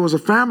that there was a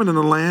famine in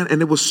the land,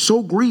 and it was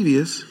so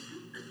grievous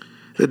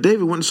that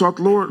David went and sought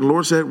the Lord. And the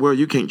Lord said, well,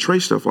 you can't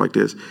trace stuff like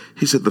this.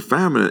 He said the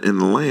famine in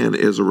the land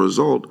is a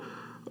result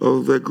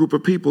of that group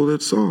of people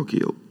that Saul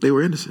killed. They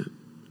were innocent.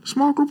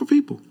 Small group of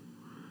people.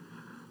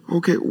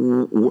 Okay,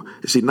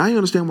 see, now you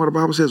understand why the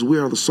Bible says we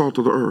are the salt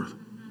of the earth.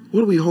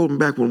 What are we holding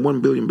back when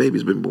 1 billion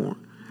babies been born?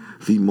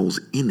 The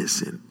most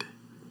innocent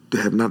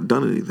that have not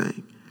done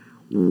anything.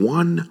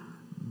 You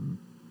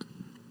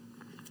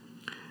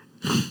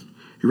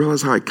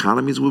realize how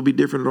economies will be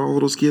different if all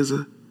of those kids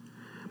are?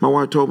 My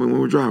wife told me when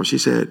we were driving, she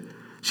said,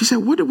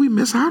 what did we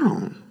miss out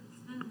on?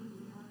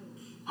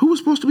 Who was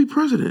supposed to be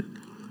president?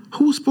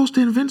 Who was supposed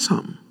to invent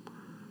something?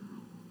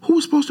 Who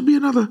was supposed to be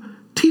another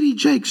T.D.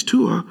 Jakes to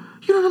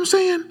you know what I'm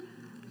saying?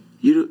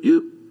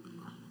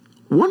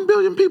 1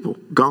 billion people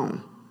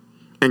gone.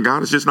 And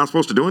God is just not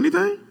supposed to do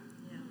anything?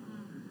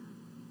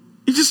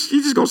 You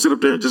just gonna sit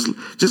up there and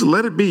just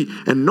let it be.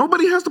 And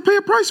nobody has to pay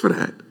a price for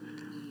that.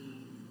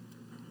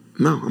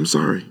 No, I'm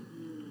sorry.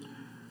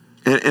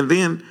 And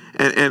then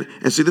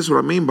see, this is what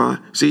I mean by,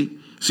 see,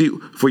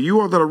 for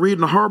you all that are reading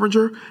The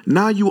Harbinger,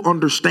 now you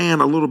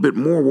understand a little bit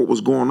more what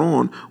was going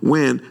on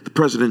when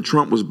President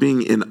Trump was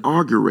being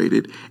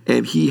inaugurated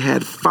and he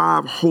had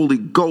 5 Holy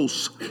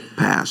Ghost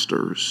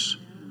pastors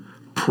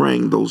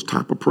praying those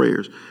type of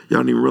prayers. Y'all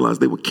didn't even realize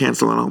they were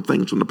canceling out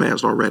things from the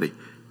past already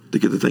to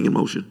get the thing in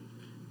motion.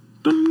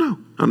 Don't know.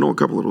 I know a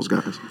couple of those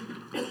guys.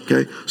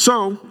 Okay,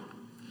 so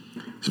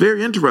it's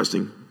very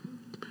interesting.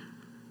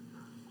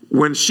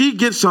 When she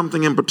gets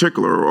something in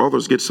particular, or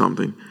others get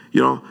something,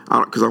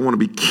 because I want to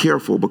be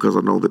careful because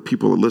I know that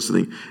people are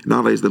listening.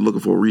 Nowadays, they're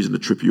looking for a reason to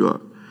trip you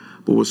up.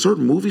 But when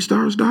certain movie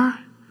stars die,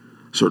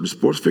 certain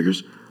sports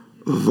figures,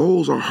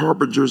 those are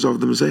harbingers of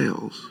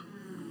themselves.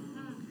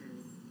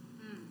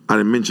 I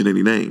didn't mention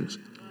any names.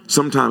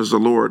 Sometimes the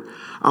Lord,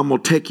 I'm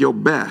going to take your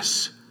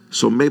best,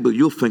 so maybe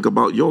you'll think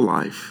about your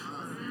life.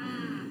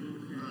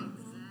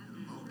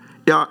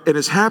 Yeah, and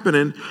it's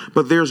happening,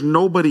 but there's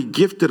nobody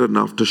gifted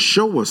enough to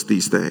show us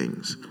these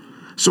things.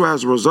 So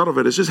as a result of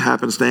it, it's just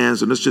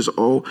happenstance, and it's just,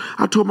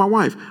 I told my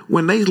wife,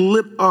 when they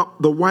lit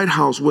up the White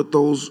House with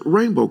those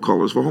rainbow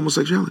colors for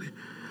homosexuality,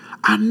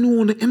 I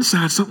knew on the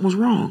inside something was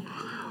wrong,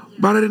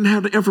 but I didn't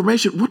have the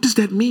information. What does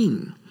that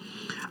mean?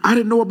 I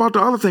didn't know about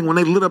the other thing when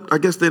they lit up, I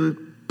guess, the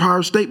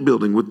Empire State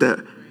Building with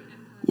that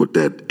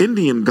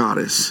Indian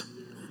goddess.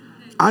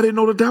 I didn't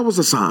know that was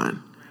a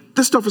sign.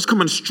 This stuff is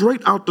coming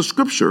straight out the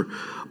scripture,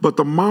 but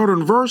the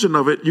modern version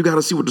of it, you got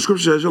to see what the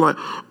scripture says. You're like,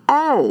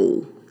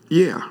 oh,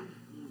 yeah.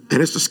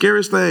 And it's the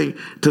scariest thing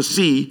to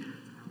see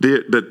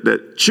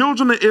the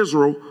children of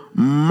Israel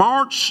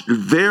march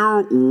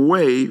their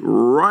way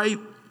right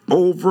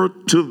over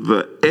to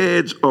the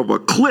edge of a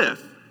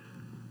cliff.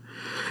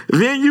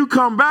 Then you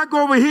come back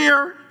over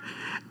here,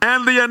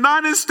 and the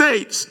United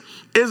States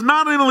is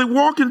not only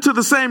walking to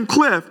the same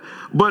cliff,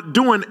 but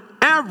doing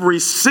every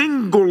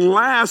single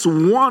last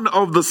one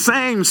of the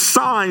same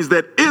signs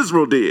that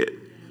Israel did.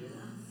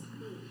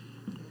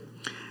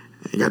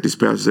 You got these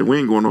pastors that say, we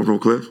ain't going off no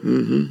cliff.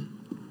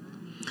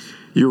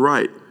 You're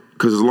right,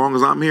 because as long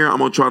as I'm here, I'm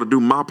going to try to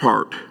do my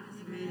part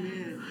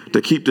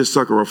to keep this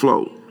sucker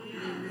afloat.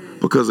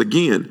 Because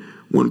again,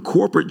 when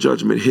corporate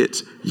judgment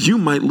hits, you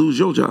might lose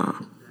your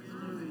job.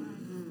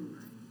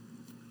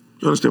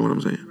 You understand what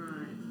I'm saying?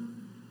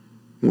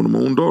 One of my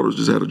own daughters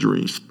just had a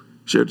dream.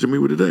 Shared it to me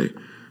with today.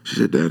 She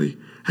said, Daddy,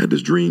 I had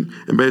this dream.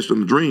 And based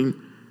on the dream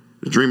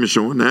is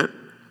showing that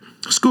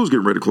school's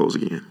getting ready to close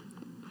again.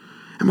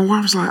 And my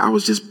wife was like, I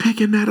was just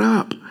picking that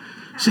up.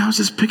 She said, I was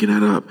just picking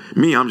that up.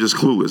 Me, I'm just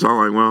clueless. I'm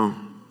like, well,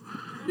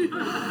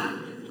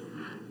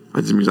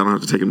 that just means I don't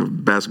have to take him to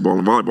basketball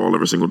and volleyball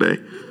every single day.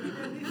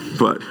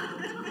 But,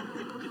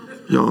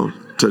 y'all,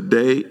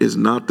 today is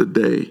not the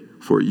day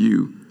for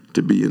you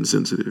to be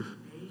insensitive.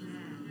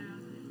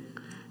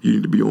 You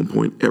need to be on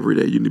point every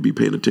day. You need to be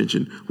paying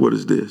attention. What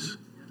is this?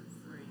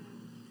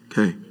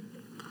 Okay.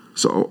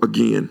 So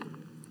again,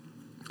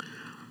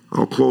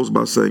 I'll close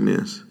by saying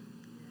this.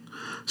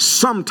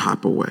 Some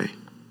type of way,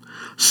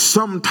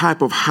 some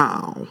type of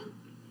how,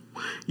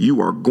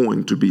 you are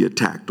going to be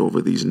attacked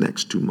over these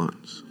next 2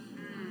 months.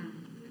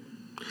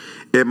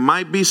 It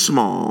might be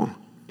small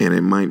and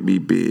it might be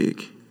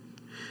big.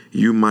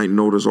 You might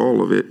notice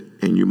all of it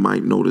and you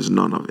might notice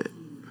none of it.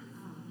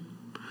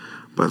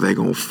 But they're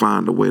going to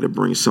find a way to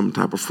bring some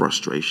type of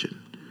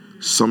frustration,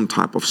 some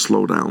type of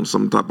slowdown,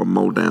 some type of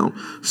mow down.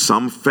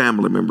 Some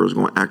family member is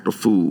going to act a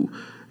fool.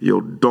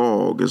 Your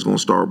dog is going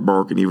to start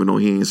barking even though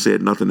he ain't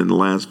said nothing in the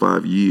last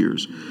 5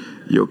 years.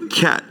 Your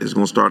cat is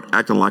going to start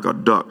acting like a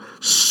duck.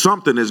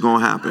 Something is going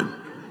to happen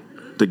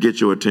to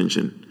get your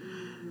attention.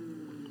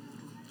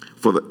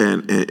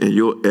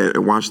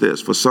 And watch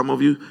this. For some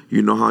of you,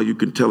 you know how you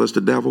can tell it's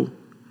the devil?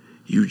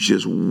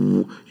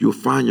 You'll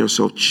find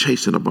yourself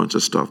chasing a bunch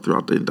of stuff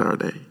throughout the entire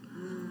day.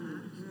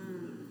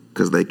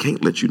 Because they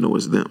can't let you know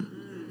it's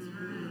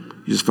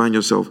them. You just find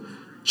yourself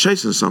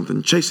chasing something,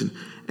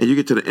 and you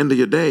get to the end of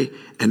your day,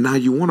 and now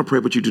you want to pray,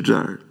 but you're too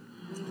tired.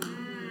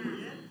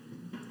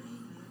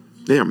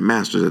 They are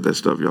masters at that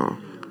stuff, y'all.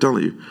 I'm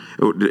telling you.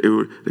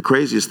 The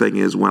craziest thing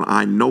is when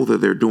I know that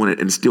they're doing it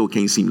and still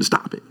can't seem to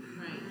stop it.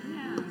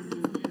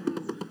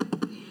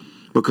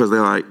 Because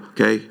they're like,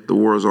 okay, the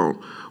war is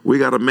on. We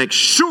got to make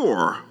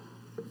sure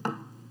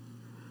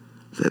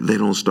that they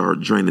don't start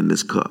draining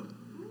this cup.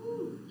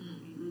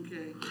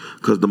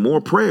 Because the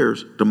more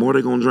prayers, the more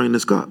they're going to drain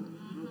this cup.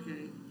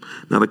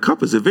 Now, the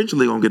cup is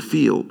eventually going to get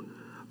filled,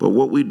 but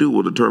what we do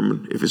will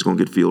determine if it's going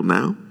to get filled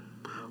now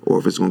or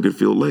if it's going to get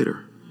filled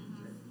later.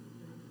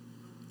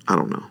 I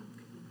don't know.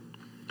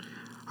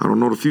 I don't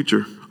know the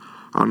future.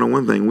 I know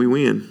one thing, we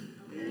win.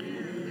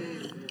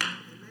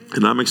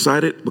 And I'm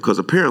excited because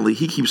apparently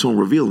he keeps on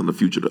revealing the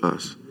future to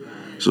us.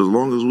 So as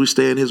long as we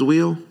stay in his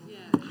will,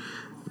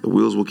 the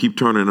wheels will keep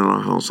turning in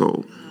our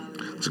household.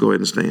 Let's go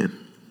ahead and stand.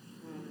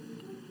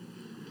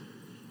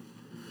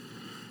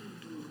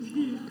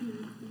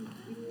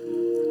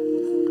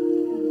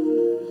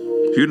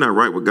 If you're not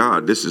right with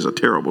God, this is a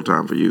terrible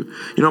time for you.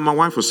 You know, my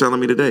wife was telling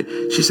me today,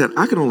 she said,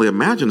 I can only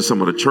imagine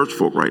some of the church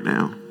folk right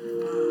now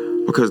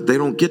because they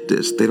don't get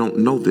this. They don't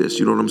know this.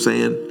 You know what I'm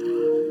saying?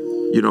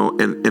 You know,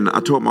 and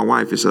I told my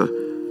wife,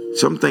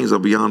 some things are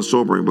beyond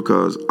sobering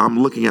because I'm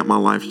looking at my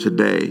life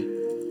today,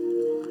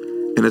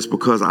 and it's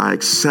because I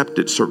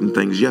accepted certain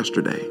things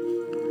yesterday.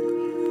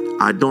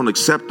 I don't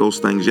accept those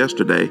things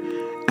yesterday,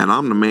 and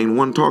I'm the main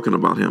one talking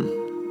about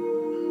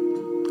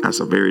him. That's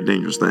a very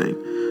dangerous thing.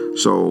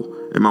 So,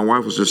 and my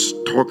wife was just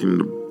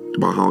talking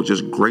about how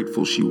just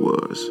grateful she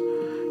was.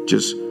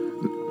 Just,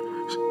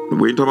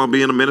 we ain't talking about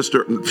being a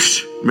minister.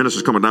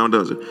 Minister's coming down,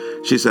 does it?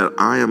 She said,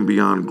 I am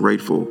beyond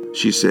grateful,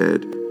 she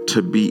said,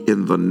 to be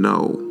in the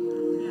know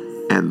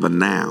and the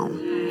now.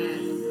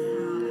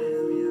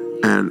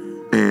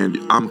 And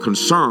I'm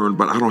concerned,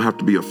 but I don't have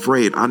to be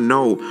afraid. I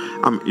know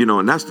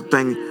and that's the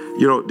thing.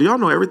 You know, do y'all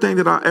know everything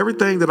that I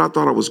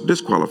thought I was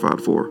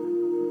disqualified for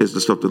is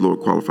the stuff the Lord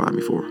qualified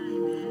me for.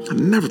 I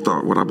never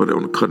thought what I put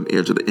on the cutting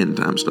edge of the end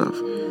time stuff.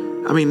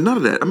 I mean, none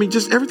of that. I mean,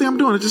 just everything I'm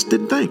doing, I just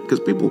didn't think because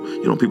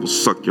people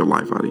suck your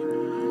life out of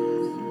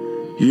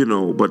you. You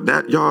know, but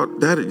that, y'all,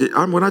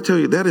 when I tell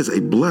you, that is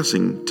a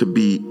blessing to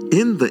be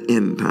in the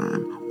end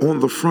time, on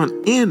the front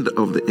end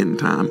of the end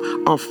time,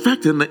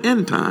 affecting the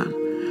end time.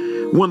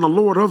 When the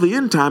Lord of the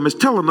end time is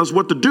telling us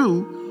what to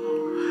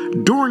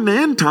do during the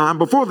end time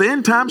before the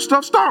end time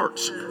stuff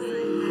starts.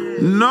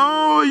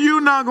 No,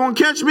 you're not going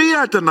to catch me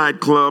at the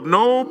nightclub.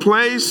 No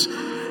place.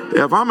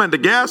 If I'm at the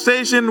gas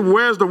station,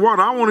 where's the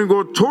water? I won't even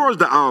go towards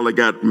the aisle that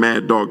got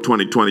Mad Dog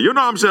 2020. You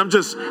know what I'm saying? I'm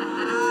just,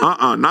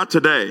 not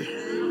today.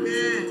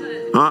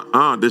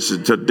 This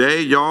is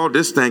today, y'all.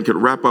 This thing could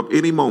wrap up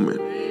any moment.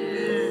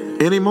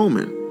 Any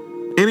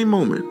moment. Any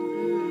moment.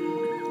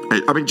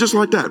 I mean, just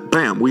like that,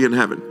 bam, we in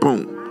heaven.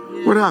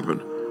 Boom. What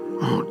happened?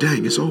 Oh,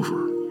 dang, it's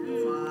over.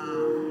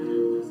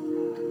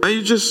 And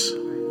you just...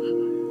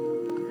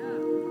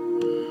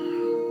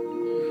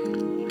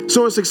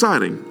 So it's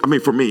exciting. I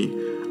mean, for me,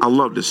 I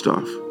love this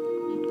stuff.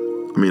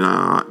 I mean,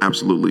 I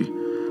absolutely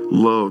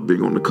love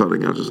being on the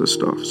cutting edge of this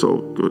stuff. So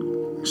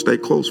good. Stay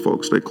close,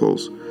 folks. Stay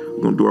close.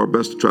 We're going to do our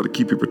best to try to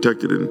keep you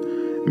protected in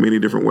many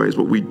different ways,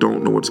 but we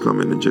don't know what's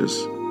coming. And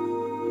just,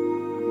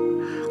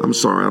 I'm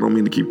sorry, I don't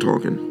mean to keep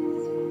talking,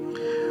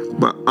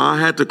 but I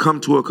had to come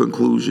to a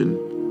conclusion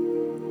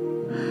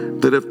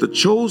that if the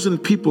chosen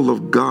people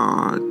of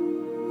God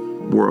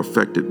were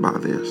affected by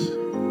this,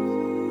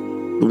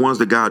 the ones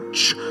that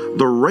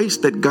the race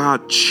that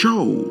God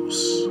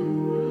chose,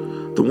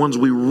 the ones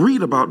we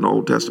read about in the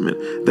Old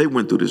Testament, they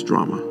went through this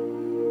drama.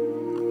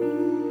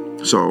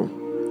 So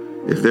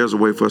if there's a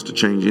way for us to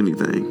change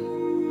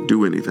anything,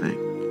 do anything,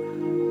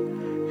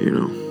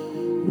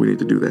 we need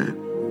to do that.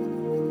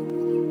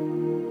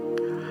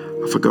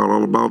 I forgot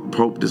all about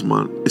Pope this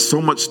month. It's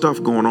so much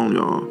stuff going on,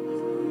 y'all.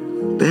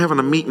 They're having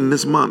a meeting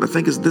this month. I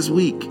think it's this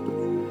week.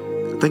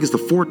 I think it's the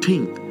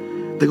 14th.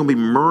 They're going to be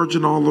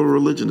merging all the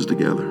religions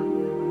together.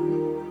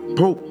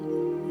 Pope,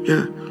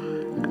 yeah.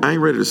 I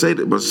ain't ready to say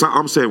that, but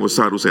I'm saying what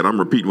Sadhu said. I'm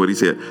repeating what he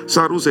said.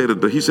 Sadhu said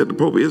that he said the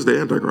Pope is the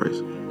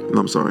Antichrist. No,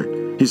 I'm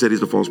sorry. He said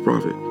he's the false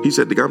prophet. He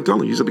said, I'm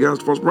telling you, he said the guy's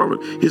the false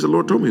prophet. He said, the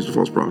Lord told me he's the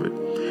false prophet.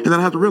 And then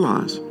I have to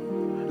realize,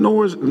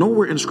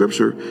 nowhere in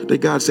Scripture did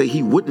God say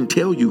he wouldn't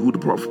tell you who the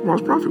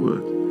false prophet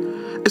was.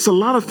 It's a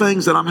lot of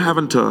things that I'm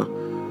having to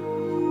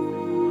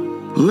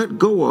let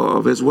go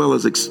of, as well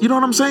as, you know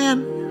what I'm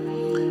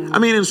saying? I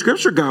mean, in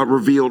Scripture, God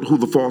revealed who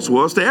the false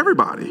was to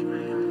everybody.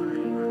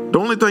 The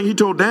only thing he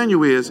told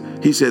Daniel is,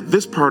 he said,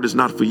 this part is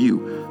not for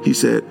you. He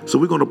said, so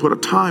we're going to put a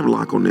time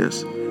lock on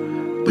this.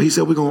 But he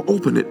said, we're going to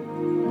open it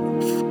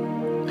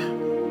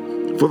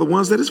for the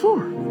ones that it's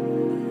for.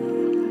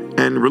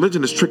 And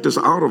religion has tricked us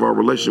out of our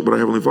relationship with our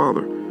Heavenly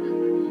Father.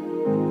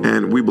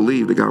 And we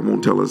believe that God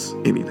won't tell us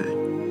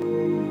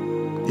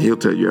anything. He'll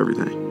tell you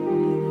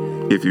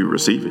everything if you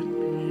receive it.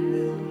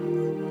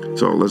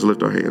 So let's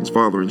lift our hands.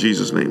 Father, in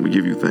Jesus' name, we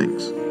give you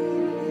thanks.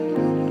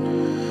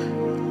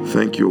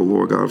 Thank you, O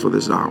Lord God, for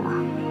this hour.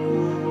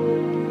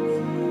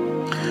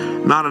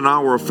 Not an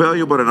hour of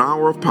failure, but an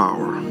hour of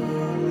power.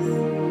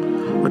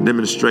 A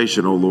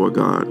demonstration, O Lord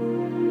God,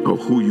 of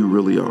who you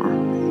really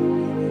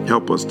are.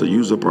 Help us to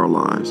use up our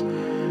lives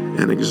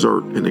and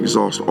exert and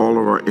exhaust all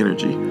of our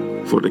energy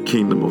for the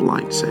kingdom of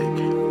light's sake.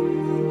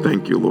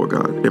 Thank you, Lord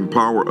God.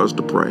 Empower us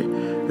to pray.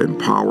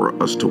 Empower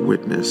us to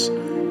witness.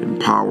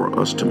 Empower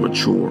us to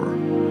mature.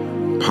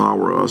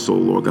 Empower us, O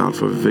Lord God,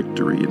 for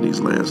victory in these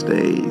last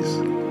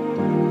days.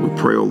 We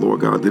pray, O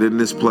Lord God, that in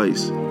this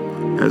place,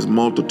 as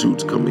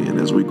multitudes come in,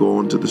 as we go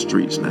into the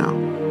streets now,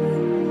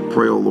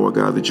 pray, O Lord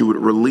God, that you would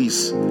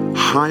release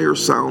higher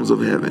sounds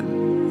of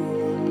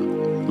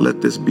heaven.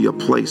 Let this be a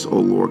place, O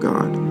Lord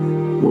God,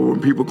 where when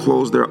people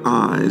close their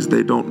eyes,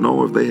 they don't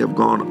know if they have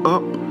gone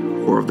up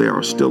or if they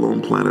are still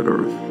on planet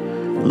Earth.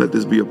 Let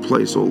this be a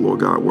place, O Lord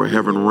God, where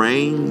heaven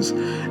reigns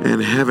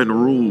and heaven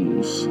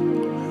rules.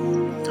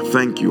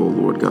 Thank you, O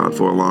Lord God,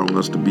 for allowing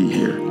us to be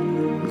here.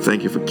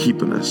 Thank you for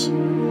keeping us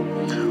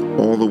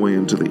all the way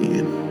into the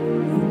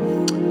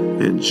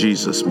end. In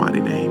Jesus'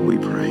 mighty name we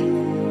pray.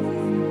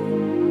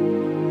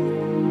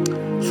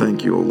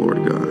 Thank you, O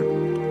Lord God.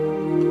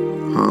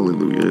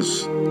 Hallelujah.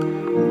 Just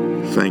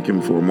thank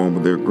him for a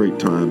moment. There are great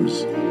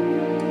times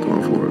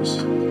going for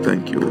us.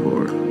 Thank you, O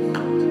Lord.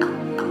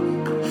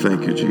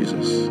 Thank you,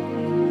 Jesus.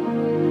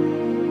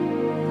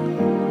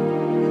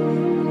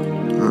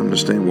 I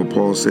understand what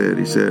Paul said.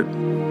 He said,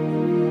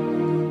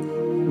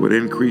 with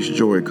increased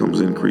joy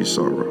comes increased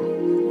sorrow.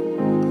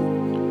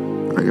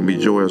 I can be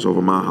joyous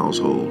over my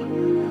household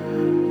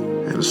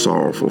and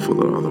sorrowful for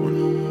the other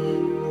one.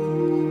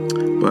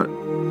 But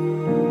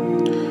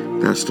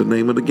that's the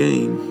name of the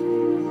game.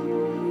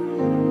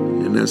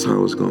 And that's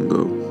how it's going to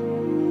go.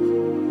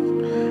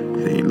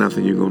 It ain't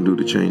nothing you're going to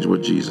do to change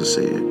what Jesus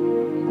said.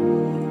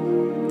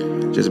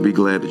 Just be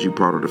glad that you're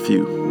part of the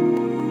few.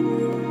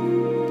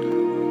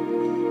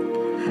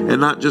 And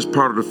not just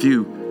part of the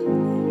few.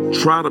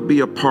 Try to be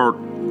a part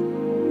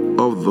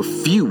of the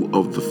few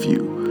of the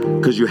few.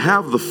 Because you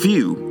have the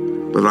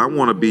few, but I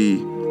want to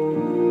be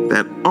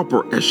that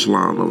upper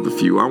echelon of the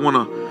few. I want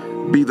to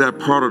be that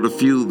part of the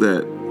few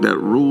that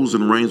rules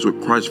and reigns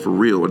with Christ for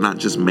real and not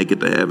just make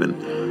it to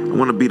heaven. I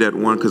want to be that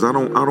one because I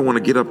don't want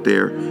to get up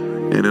there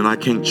and then I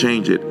can't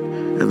change it.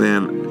 And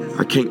then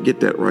I can't get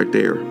that right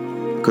there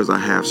because I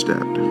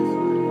half-stepped.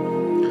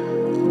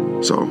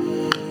 So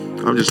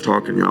I'm just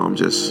talking, y'all.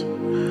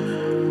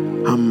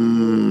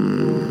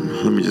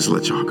 Let me just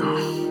let y'all go.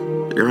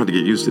 You're going to have to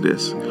get used to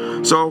this.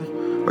 So,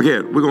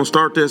 again, we're going to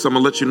start this. I'm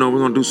going to let you know we're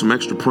going to do some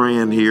extra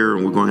praying here,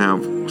 and we're going to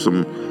have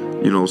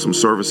some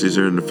services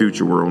here in the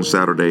future where on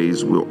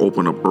Saturdays we'll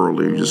open up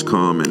early. You just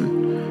come,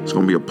 and it's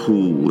going to be a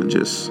pool, and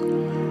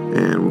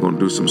we're going to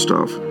do some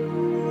stuff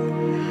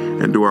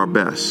and do our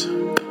best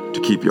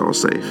to keep y'all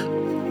safe.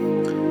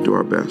 Do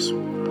our best.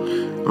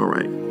 All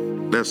right.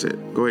 That's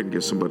it. Go ahead and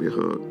give somebody a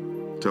hug.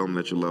 Tell them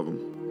that you love them.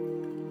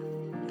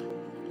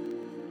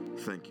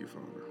 Thank you,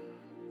 Father.